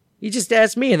me? You just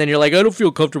asked me, and then you're like, I don't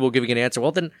feel comfortable giving an answer.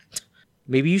 Well, then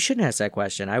maybe you shouldn't ask that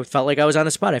question. I felt like I was on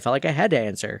the spot. I felt like I had to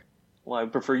answer. Well, I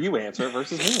prefer you answer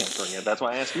versus me answering it. That's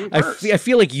why I asked you first. I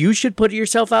feel like you should put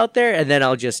yourself out there, and then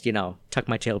I'll just, tuck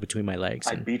my tail between my legs.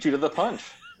 I beat you to the punch.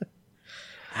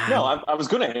 No, I was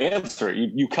going to answer it.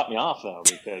 You cut me off, though,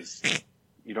 because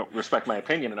you don't respect my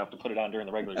opinion enough to put it on during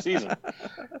the regular season.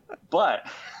 But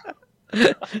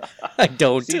I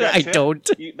don't. Don't.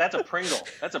 That's a Pringle.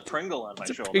 That's a Pringle on my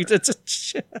shoulder. It's a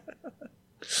chip.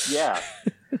 Yeah.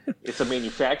 It's a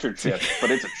manufactured chip, but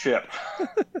it's a chip.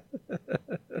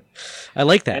 I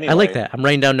like that. Anyway, I like that. I'm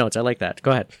writing down notes. I like that.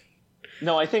 Go ahead.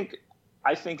 No, I think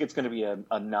it's going to be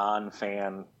a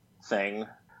non-fan thing.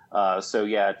 So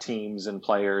yeah, teams and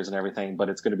players and everything, but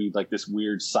it's going to be like this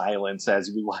weird silence as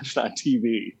we watch it on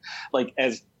TV. Like,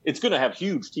 as it's going to have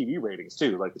huge TV ratings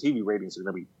too. Like, the TV ratings are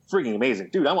going to be freaking amazing,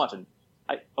 dude. I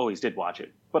always did watch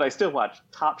it, but I still watch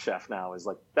Top Chef now.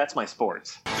 That's my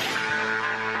sports.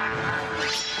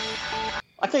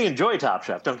 I can enjoy Top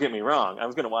Chef. Don't get me wrong. I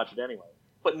was going to watch it anyway,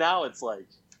 but now it's like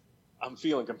I'm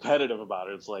feeling competitive about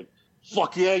it. It's like,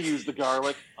 fuck yeah, use the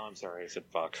garlic. Oh, I'm sorry, I said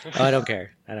fuck. Oh, I don't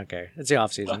care. It's the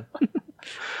off season.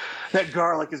 That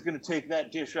garlic is going to take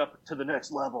that dish up to the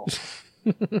next level.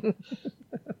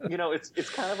 It's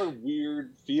kind of a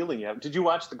weird feeling. Did you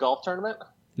watch the golf tournament?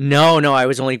 No, I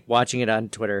was only watching it on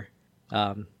Twitter.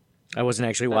 I wasn't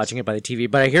actually watching it by the TV,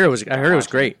 but I heard it was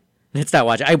great. It's not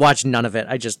watching. I watched none of it.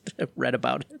 I just read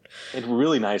about it. It's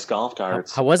really nice golf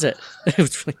carts. How was it? It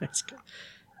was really nice.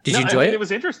 Did you enjoy it? It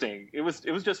was interesting. It was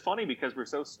just funny because we're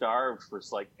so starved for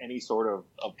like any sort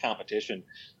of competition.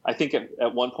 I think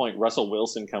at one point Russell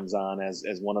Wilson comes on as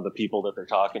one of the people that they're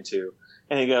talking to,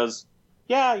 and he goes,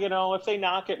 "Yeah, if they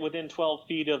knock it within 12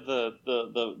 feet of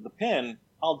the pin,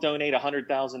 I'll donate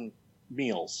 100,000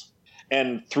 meals."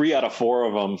 And 3 out of 4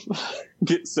 of them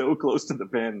get so close to the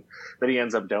pin that he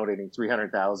ends up donating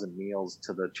 300,000 meals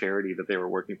to the charity that they were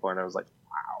working for. And I was like,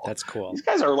 wow. That's cool. These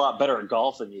guys are a lot better at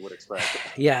golf than you would expect.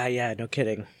 Yeah, no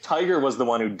kidding. Tiger was the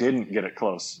one who didn't get it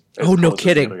close. Oh, no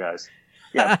kidding. The other guys.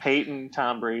 Yeah, Peyton,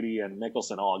 Tom Brady, and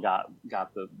Mickelson all got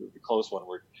the close one.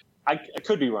 I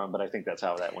could be wrong, but I think that's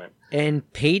how that went.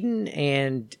 And Peyton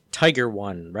and Tiger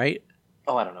won, right?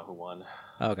 Oh, I don't know who won.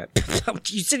 Okay.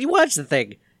 You said you watched the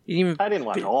thing. I didn't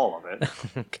watch all of it.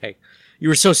 Okay. You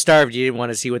were so starved you didn't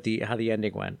want to see how the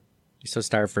ending went. You're so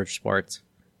starved for sports.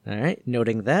 All right.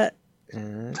 Noting that.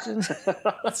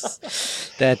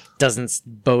 That doesn't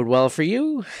bode well for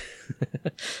you.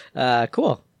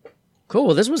 Cool.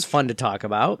 Well, this was fun to talk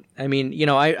about. I mean,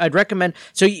 I'd recommend...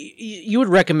 So you would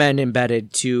recommend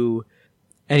Embedded to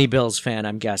any Bills fan,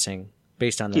 I'm guessing,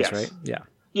 based on this, yes. Right? Yeah.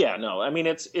 Yeah, no, I mean,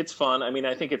 it's fun. I mean,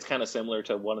 I think it's kind of similar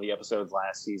to one of the episodes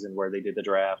last season where they did the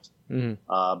draft,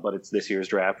 but it's this year's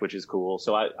draft, which is cool.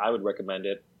 So I would recommend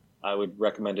it. I would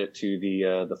recommend it to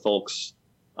the folks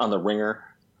on the Ringer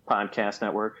podcast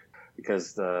network,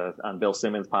 because on Bill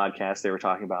Simmons' podcast, they were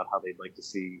talking about how they'd like to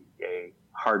see a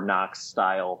Hard Knocks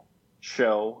style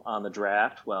show on the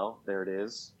draft. Well, there it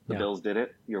is. The Bills did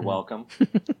it. You're welcome.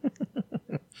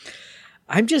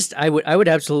 I would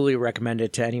absolutely recommend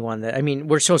it to anyone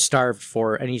we're so starved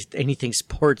for anything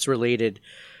sports related,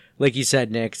 like you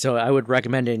said, Nick. So I would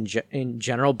recommend it in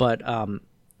general, but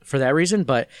for that reason.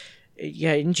 But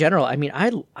yeah, in general, I mean,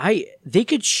 they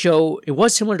could show, it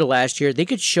was similar to last year. They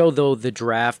could show though the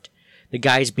draft, the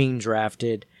guys being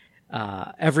drafted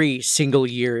every single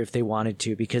year if they wanted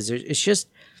to, because it's just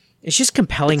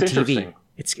compelling TV.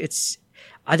 It's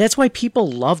that's why people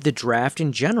love the draft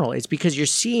in general. It's because you're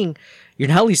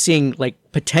not only seeing like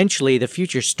potentially the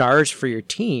future stars for your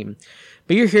team,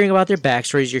 but you're hearing about their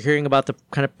backstories. You're hearing about the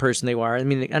kind of person they are. I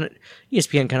mean,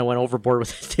 ESPN kind of went overboard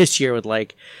with it this year with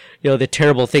the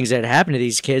terrible things that happened to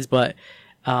these kids. But,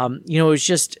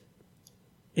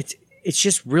 it's it's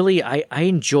just really, I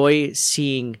enjoy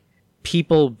seeing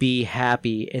people be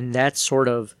happy and that sort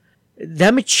of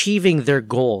them achieving their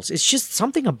goals. It's just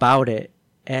something about it.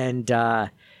 And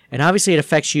obviously it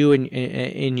affects you and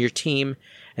in your team.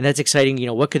 And that's exciting. You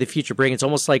know, what could the future bring? It's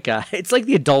almost like it's like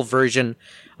the adult version,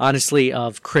 honestly,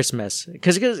 of Christmas.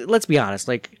 Because let's be honest,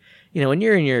 like, you know, when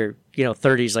you're in your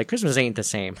 30s, like Christmas ain't the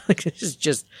same. Like it's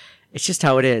just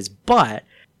how it is. But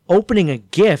opening a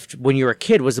gift when you were a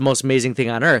kid was the most amazing thing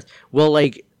on earth. Well,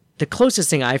 like the closest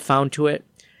thing I found to it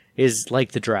is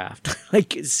like the draft,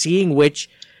 like seeing which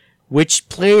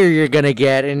player you're gonna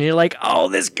get, and you're like, oh,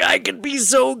 this guy could be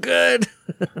so good.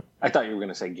 I thought you were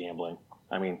gonna say gambling.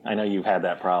 I mean, I know you've had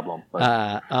that problem,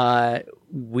 but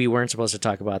we weren't supposed to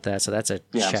talk about that, so that's a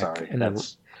check. I'm sorry. And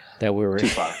that's that we were too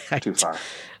far. Too far.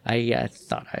 I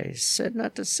thought I said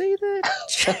not to say that.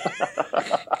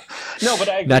 No, but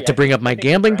I agree. Not to bring up my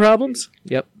gambling problems.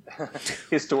 Yep.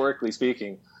 Historically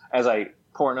speaking, as I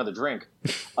pour another drink,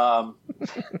 I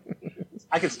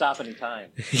could stop any time.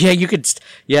 Yeah, you could.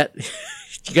 Yeah,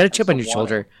 you got a chip on your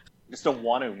shoulder. I just don't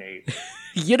want to, Nate.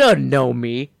 You don't know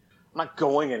me. I'm not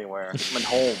going anywhere. I'm at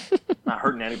home. Not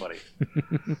hurting anybody.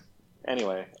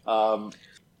 Anyway,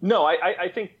 no, I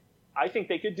think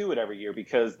they could do it every year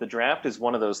because the draft is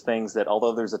one of those things that,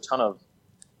 although there's a ton of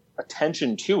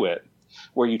attention to it,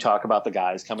 where you talk about the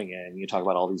guys coming in, you talk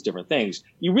about all these different things,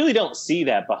 you really don't see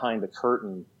that behind the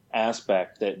curtain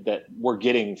aspect that we're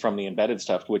getting from the embedded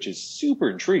stuff, which is super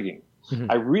intriguing.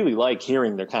 Mm-hmm. I really like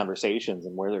hearing their conversations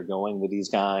and where they're going with these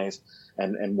guys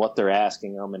and what they're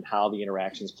asking them and how the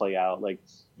interactions play out. Like,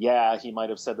 yeah, he might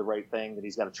have said the right thing, that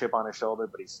he's got a chip on his shoulder,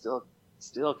 but he's still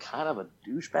kind of a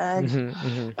douchebag.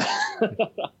 Mm-hmm,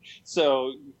 mm-hmm.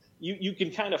 So you can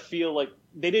kind of feel like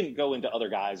they didn't go into other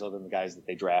guys other than the guys that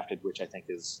they drafted, which I think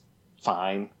is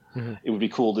fine. Mm-hmm. It would be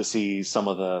cool to see some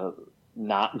of the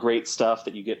not great stuff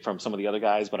that you get from some of the other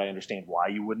guys, but I understand why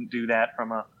you wouldn't do that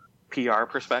from a PR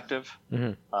perspective.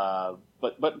 Mm-hmm.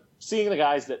 But seeing the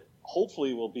guys that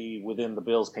hopefully will be within the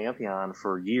Bills pantheon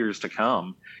for years to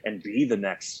come and be the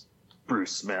next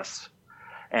Bruce Smith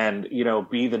and, you know,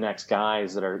 be the next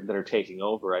guys that are taking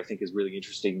over, I think is really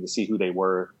interesting to see who they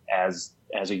were as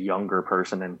a younger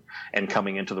person and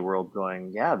coming into the world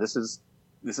going, yeah, this is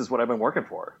what I've been working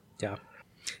for. Yeah.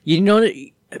 You know,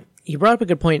 you brought up a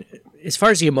good point as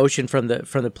far as the emotion from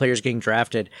the players getting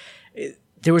drafted.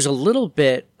 There was a little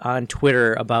bit on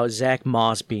Twitter about Zach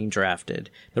Moss being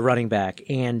drafted, the running back,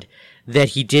 and that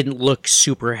he didn't look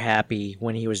super happy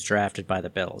when he was drafted by the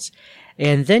Bills.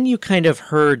 And then you kind of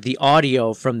heard the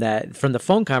audio from the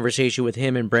phone conversation with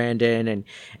him and Brandon, and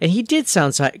he did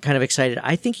sound kind of excited.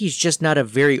 I think he's just not a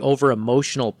very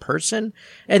over-emotional person,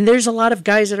 and there's a lot of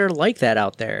guys that are like that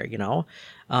out there, you know,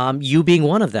 you being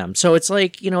one of them. So it's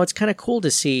like, you know, it's kind of cool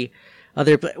to see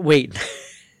other... Wait...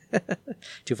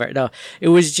 Too far. No, it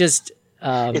was just.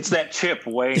 It's that chip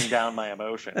weighing down my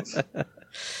emotions.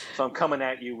 So I'm coming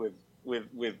at you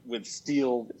with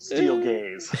steel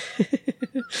gaze.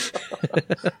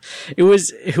 It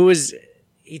was.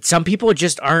 Some people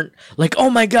just aren't like, oh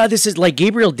my God, this is like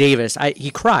Gabriel Davis.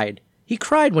 He cried. He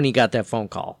cried when he got that phone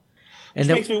call. And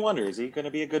that makes me wonder: is he going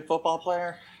to be a good football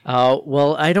player?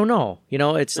 Well, I don't know. You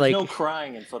know, There's no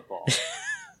crying in football.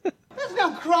 There's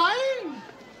no crying.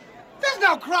 There's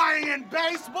no crying in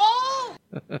baseball.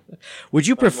 Would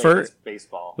you prefer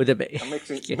baseball? With I'm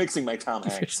mixing my Tom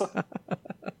Hanks.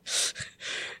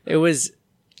 It was,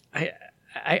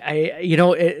 I you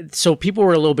know, so people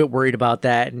were a little bit worried about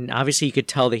that, and obviously you could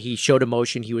tell that he showed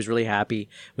emotion. He was really happy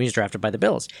when he was drafted by the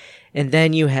Bills, and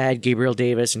then you had Gabriel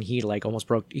Davis, and he like almost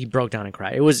broke down and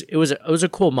cried. It was a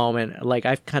cool moment. Like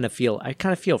I kind of feel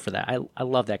for that. I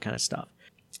love that kind of stuff.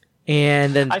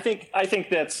 And then I think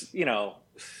that's, you know,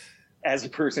 as a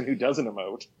person who doesn't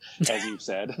emote, as you've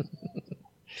said,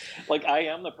 like I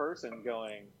am the person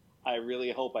going, I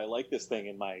really hope I like this thing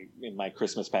in my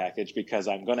Christmas package because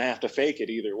I'm going to have to fake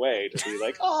it either way to be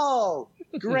like, oh,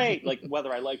 great. Like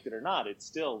whether I liked it or not, it's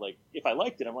still like, if I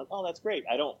liked it, I'm like, oh, that's great.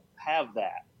 I don't have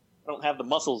that. I don't have the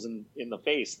muscles in the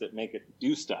face that make it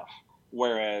do stuff.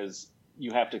 Whereas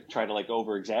you have to try to like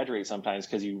over exaggerate sometimes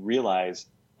because you realize,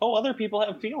 oh, other people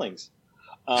have feelings.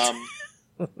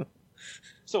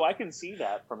 So I can see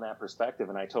that from that perspective,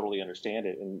 and I totally understand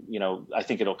it. And, you know, I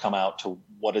think it'll come out to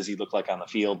what does he look like on the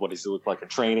field? What does he look like in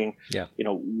training? Yeah. You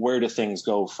know, where do things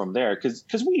go from there? Because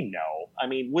we know, I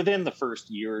mean, within the first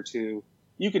year or two,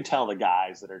 you can tell the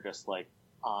guys that are just like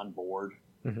on board.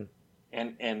 Mm-hmm.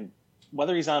 And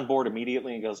whether he's on board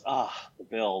immediately and goes, the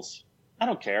Bills, I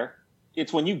don't care.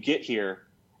 It's when you get here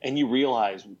and you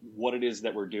realize what it is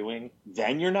that we're doing,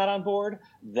 then you're not on board.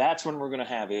 That's when we're going to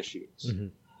have issues. Mm-hmm.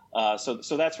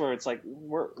 So that's where it's like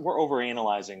we're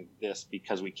overanalyzing this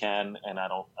because we can, and I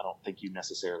don't think you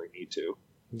necessarily need to.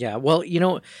 Yeah, well,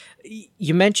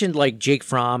 you mentioned like Jake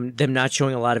Fromm, them not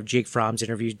showing a lot of Jake Fromm's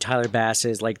interview, Tyler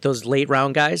Bass's, like those late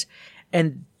round guys.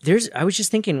 And I was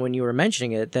just thinking when you were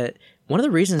mentioning it that one of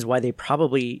the reasons why they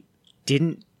probably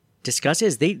didn't discuss it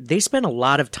is they spent a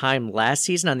lot of time last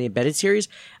season on the embedded series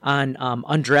on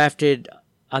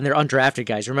their undrafted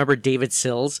guys. Remember David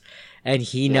Sills? And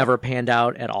he never panned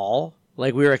out at all.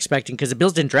 Like we were expecting, because the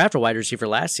Bills didn't draft a wide receiver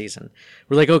last season.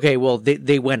 We're like, okay, well,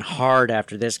 they went hard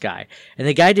after this guy. And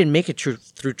the guy didn't make it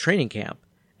through training camp.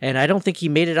 And I don't think he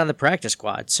made it on the practice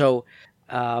squad. So,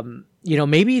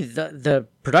 maybe the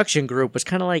production group was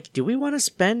kind of like, do we want to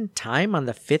spend time on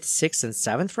the 5th, 6th, and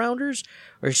 7th rounders?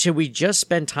 Or should we just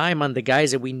spend time on the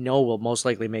guys that we know will most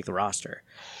likely make the roster?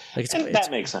 Like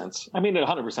that makes sense. I mean, it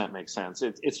 100% makes sense.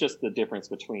 It's just the difference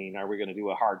between, are we going to do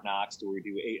a Hard Knocks? Do we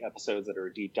do 8 episodes that are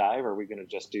a deep dive? Or are we going to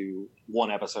just do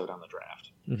 1 episode on the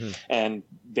draft? Mm-hmm. And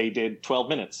they did 12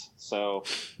 minutes. So,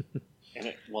 and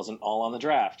it wasn't all on the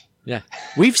draft. Yeah.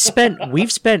 We've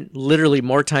spent literally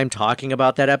more time talking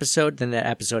about that episode than that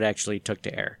episode actually took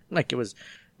to air. Like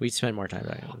we spent more time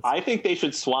talking about it. I think they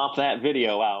should swap that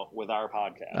video out with our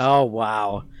podcast. Oh,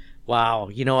 wow. Wow.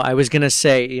 I was going to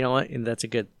say, you know what? And that's a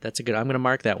good, I'm going to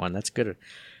mark that one. That's good.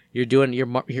 You're doing, you're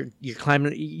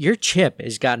climbing, your chip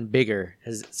has gotten bigger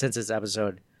since this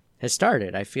episode has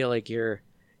started. I feel like you're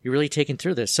really taking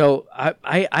through this. So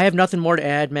I have nothing more to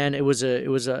add, man. It was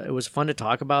fun to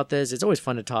talk about this. It's always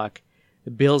fun to talk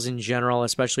the Bills in general,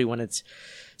 especially when it's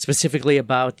specifically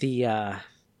about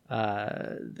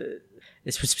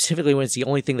specifically when it's the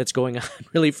only thing that's going on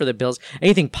really for the Bills.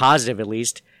 Anything positive, at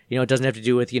least. It doesn't have to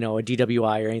do with, a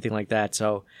DWI or anything like that.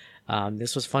 So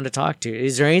this was fun to talk to.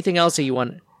 Is there anything else that you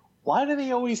want? Why do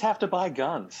they always have to buy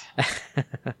guns?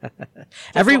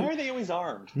 Why are they always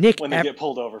armed, Nick, when they get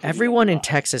pulled over? Everyone in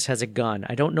Texas has a gun.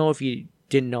 I don't know if you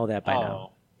didn't know that by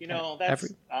now.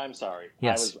 I'm sorry.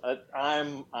 Yes.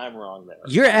 I'm wrong there.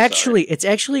 It's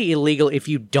actually illegal if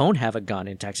you don't have a gun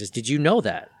in Texas. Did you know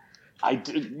that?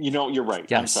 You're right.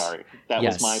 Yes. I'm sorry. That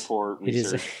was my poor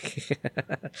research.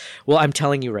 Well, I'm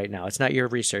telling you right now, it's not your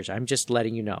research. I'm just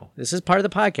letting you know. This is part of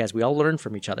the podcast. We all learn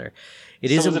from each other.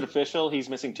 Is it official? He's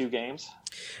missing 2 games?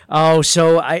 Oh,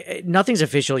 so nothing's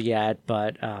official yet,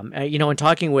 but in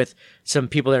talking with some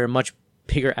people that are much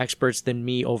bigger experts than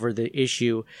me over the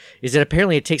issue, is that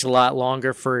apparently it takes a lot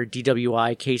longer for a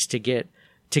DWI case to get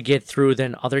through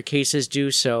than other cases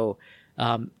do. So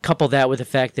couple that with the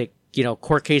fact that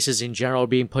court cases in general are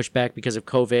being pushed back because of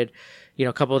COVID.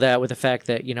 Couple that with the fact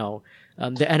that, the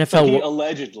NFL... So he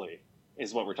allegedly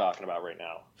is what we're talking about right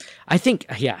now. I think,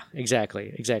 yeah,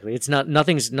 exactly. It's not,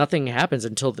 nothing happens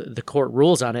until the court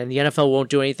rules on it, and the NFL won't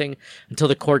do anything until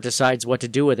the court decides what to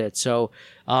do with it. So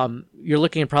you're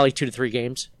looking at probably 2 to 3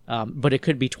 games, but it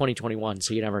could be 2021,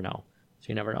 so you never know.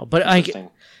 But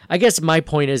I guess my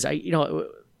point is,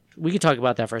 we could talk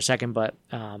about that for a second, but...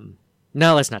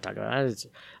 no, let's not talk about it.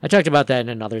 I talked about that in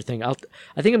another thing. I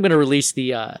think I'm going to release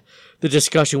the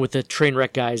discussion with the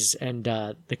Trainwreck guys and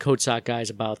the Code Sock guys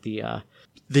about the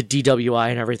DWI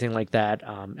and everything like that,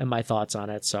 and my thoughts on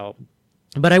it. So,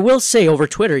 but I will say over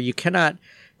Twitter, you cannot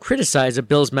criticize a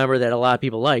Bills member that a lot of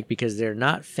people like because they're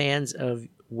not fans of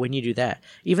when you do that.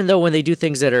 Even though when they do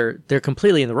things that they're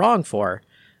completely in the wrong for,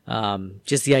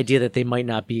 just the idea that they might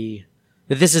not be,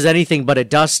 that this is anything but a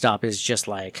dust stop is just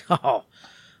like, oh.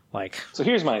 So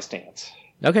here's my stance.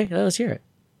 Okay, let's hear it.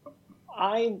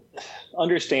 I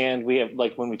understand we have,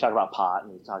 when we talk about pot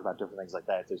and we talk about different things like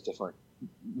that, there's different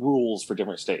rules for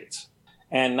different states.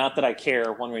 And not that I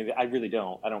care one way, I really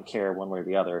don't. I don't care one way or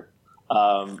the other.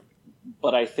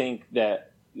 But I think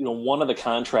that, one of the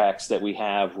contracts that we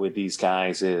have with these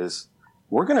guys is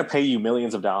we're going to pay you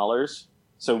millions of dollars.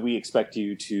 So we expect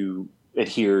you to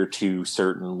adhere to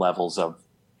certain levels of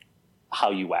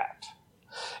how you act.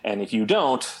 And if you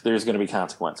don't, there's going to be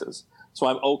consequences. So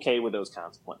I'm okay with those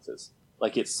consequences.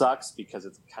 It sucks because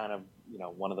it's kind of,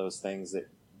 one of those things that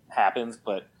happens,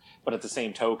 but at the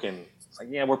same token, it's like,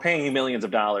 yeah, we're paying you millions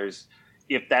of dollars.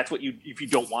 If you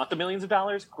don't want the millions of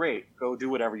dollars, great, go do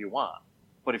whatever you want.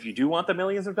 But if you do want the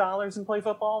millions of dollars and play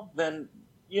football, then,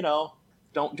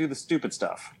 don't do the stupid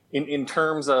stuff. In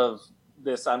terms of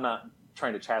this, I'm not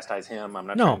trying to chastise him. I'm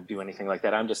not trying to do anything like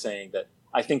that. I'm just saying that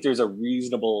I think there's a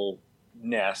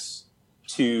reasonableness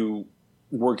to,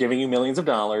 we're giving you millions of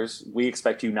dollars. We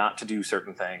expect you not to do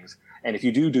certain things. And if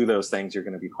you do those things, you're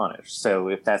going to be punished. So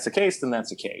if that's the case, then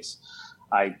that's the case.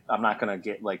 I'm not going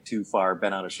to get too far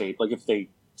bent out of shape. If they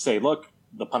say, look,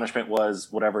 the punishment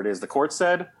was whatever it is the court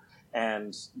said,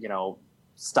 and,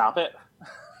 stop it.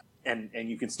 and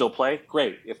you can still play,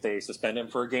 great. If they suspend him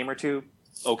for a game or two,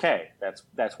 okay,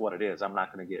 that's what it is. I'm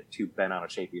not going to get too bent out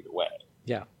of shape either way.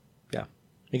 Yeah,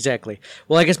 exactly.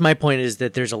 Well, I guess my point is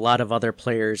that there's a lot of other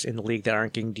players in the league that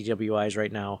aren't getting DWIs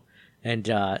right now, and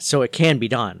so it can be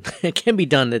done. It can be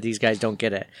done that these guys don't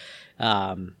get it.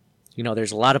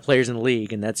 There's a lot of players in the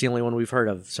league, and that's the only one we've heard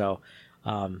of. So,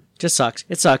 just sucks.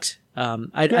 It sucks. I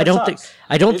don't think.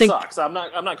 It sucks. I'm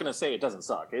not going to say it doesn't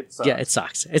suck. It sucks. Yeah, it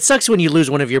sucks. It sucks when you lose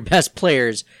one of your best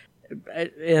players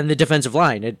in the defensive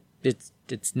line.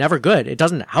 It's never good. It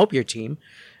doesn't help your team.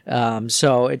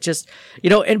 So it just,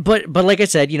 but like I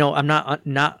said, I'm not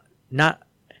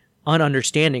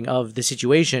ununderstanding of the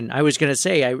situation. I was going to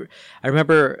say, I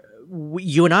remember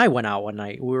you and I went out one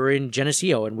night. We were in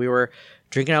Geneseo and we were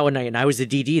drinking out one night, and I was the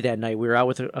DD that night. We were out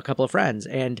with a couple of friends,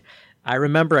 and I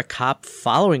remember a cop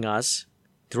following us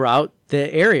throughout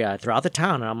the area, throughout the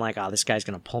town, and I'm like, oh, this guy's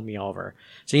gonna pull me over.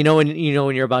 So when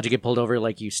you're about to get pulled over,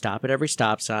 like, you stop at every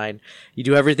stop sign, you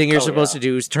do everything you're supposed to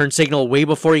do, is turn signal way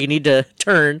before you need to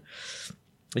turn.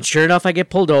 And sure enough, I get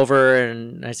pulled over,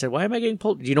 and I said, why am I getting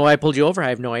pulled? Do you know why I pulled you over? I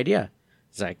have no idea.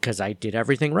 He's like, because I did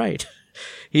everything right.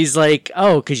 He's like,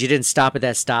 oh, because you didn't stop at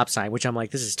that stop sign, which I'm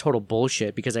like, this is total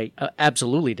bullshit, because I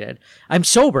absolutely did. I'm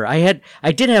sober. I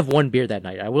did have one beer that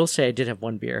night. I will say I did have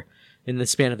one beer in the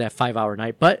span of that 5-hour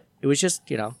night, but it was just,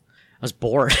 I was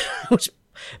bored.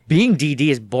 Being DD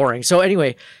is boring. So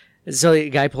anyway, the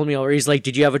guy pulled me over. He's like,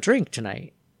 did you have a drink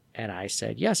tonight? And I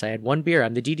said, yes, I had one beer.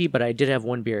 I'm the DD, but I did have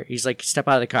one beer. He's like, step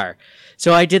out of the car.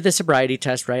 So I did the sobriety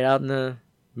test right out in the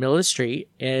middle of the street,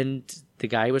 and the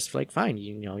guy was like, fine,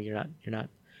 you're not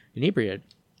inebriated.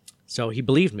 So he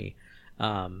believed me.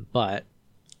 But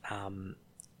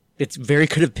it's very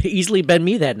could have easily been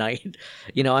me that night.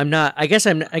 I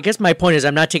guess my point is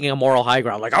I'm not taking a moral high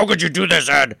ground. Like, how could you do this,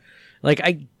 Ed? Like,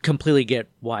 I completely get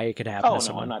why it could happen to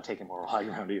someone. I'm not taking moral high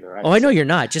ground either. I know you're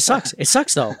not. It just sucks. It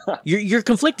sucks though. You're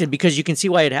conflicted because you can see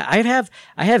why I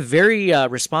have very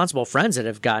responsible friends that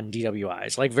have gotten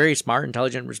DWIs, like very smart,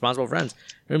 intelligent, responsible friends,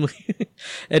 and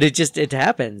it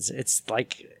happens. It's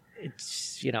like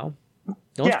no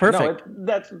one's perfect.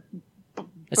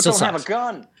 It still don't have a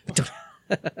gun.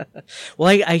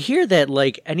 Well, I hear that,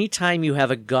 like, anytime you have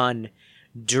a gun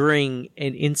during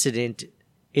an incident,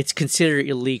 it's considered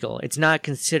illegal. It's not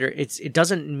considered. It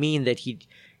doesn't mean that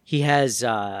he has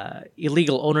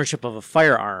illegal ownership of a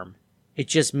firearm. It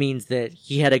just means that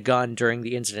he had a gun during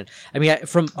the incident. I mean,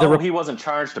 he wasn't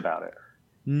charged about it.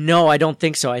 No, I don't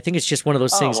think so. I think it's just one of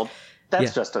those things. Well,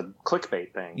 that's just a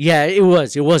clickbait thing. Yeah, it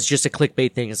was. It was just a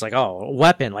clickbait thing. It's like, oh, a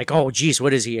weapon. Like, oh, geez,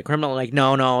 what is he, a criminal? Like,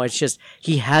 no. It's just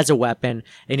he has a weapon,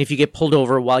 and if you get pulled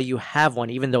over while you have one,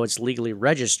 even though it's legally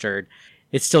registered,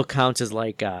 it still counts as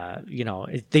like,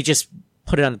 they just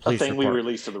put it on the police report. We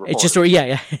released to the report. It's just,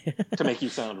 yeah. To make you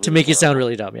sound really to make you sound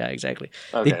really dumb. Yeah, exactly.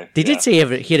 Okay, they did say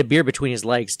he had a beer between his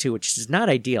legs too, which is not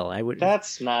ideal.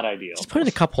 That's not ideal. Just put it in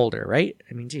the cup holder, right?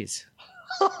 I mean, geez.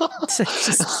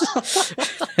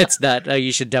 It's not.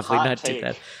 You should definitely not do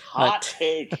that. Hot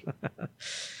take.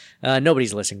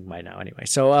 Nobody's listening by now, anyway.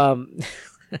 So,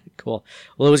 cool.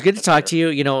 Well, it was good to talk to you.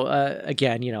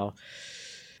 Again,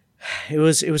 it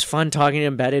was fun talking to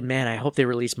Embedded. Man, I hope they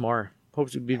release more.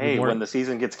 When the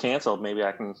season gets canceled, maybe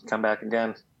I can come back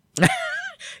again.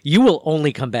 You will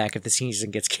only come back if the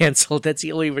season gets canceled. That's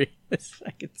the only reason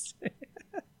I can say.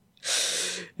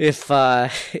 If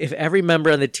every member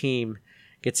on the team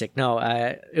gets sick,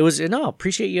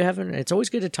 appreciate you having. It's always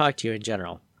good to talk to you in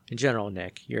general.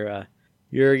 Nick,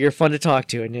 you're fun to talk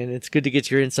to, and it's good to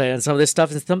get your insight on some of this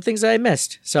stuff and some things that I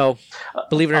missed. So,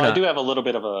 believe it or not, I do have a little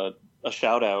bit of a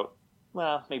shout out.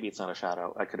 Well, maybe it's not a shout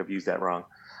out. I could have used that wrong.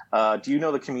 Do you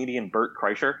know the comedian Bert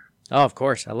Kreischer? Oh, of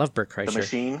course. I love Bert Kreischer.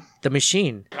 The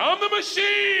Machine. I'm the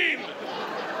Machine!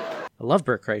 I love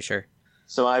Bert Kreischer.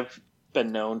 So I've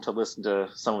been known to listen to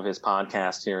some of his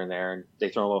podcasts here and there, and they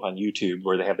throw them up on YouTube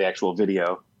where they have the actual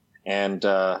video. And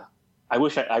I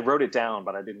wish I wrote it down,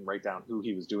 but I didn't write down who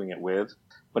he was doing it with.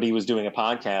 But he was doing a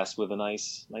podcast with a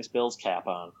nice Bills cap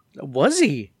on. Was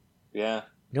he? Yeah.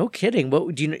 No kidding.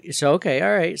 What do you know? So okay,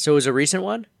 all right. So it was a recent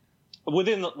one?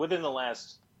 Within the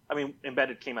last. I mean,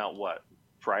 Embedded came out what,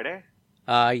 Friday?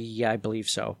 Yeah, I believe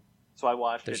so. So I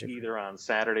watched it either on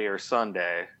Saturday or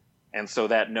Sunday. And so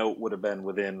that note would have been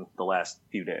within the last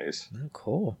few days.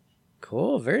 Oh,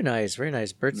 cool. Very nice.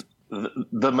 Bert's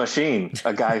the Machine,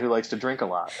 a guy who likes to drink a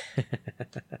lot.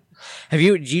 Do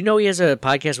you know he has a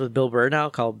podcast with Bill Burr now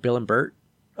called Bill and Bert?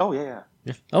 Oh, yeah.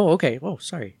 Oh, okay. Oh,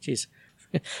 sorry. Jeez.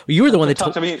 Well, you were the one that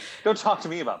Don't talk to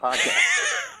me about podcasts.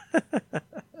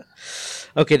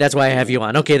 Okay, that's why I have you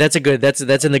on. Okay, that's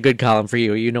in the good column for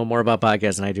you. You know more about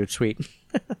podcasts than I do. Sweet.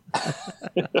 All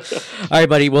right,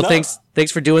 buddy. Well, thanks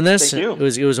for doing this. Thank you.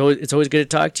 It's always good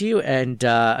to talk to you. And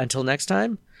until next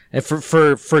time, and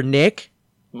for Nick,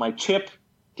 my chip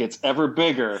gets ever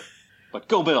bigger, but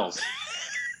go Bills.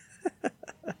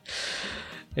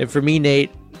 And for me,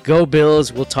 Nate, go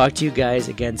Bills. We'll talk to you guys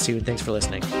again soon. Thanks for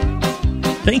listening.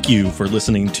 Thank you for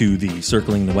listening to the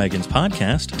Circling the Wagons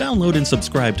podcast. Download and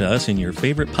subscribe to us in your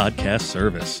favorite podcast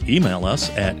service. Email us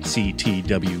at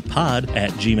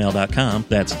ctwpod@gmail.com.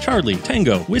 That's Charlie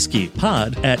Tango Whiskey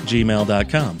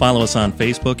Pod@gmail.com. Follow us on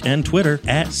Facebook and Twitter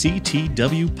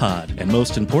 @CTWPod. And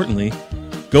most importantly,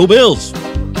 go Bills!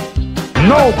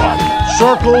 Nobody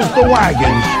circles the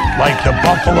wagons like the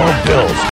Buffalo Bills.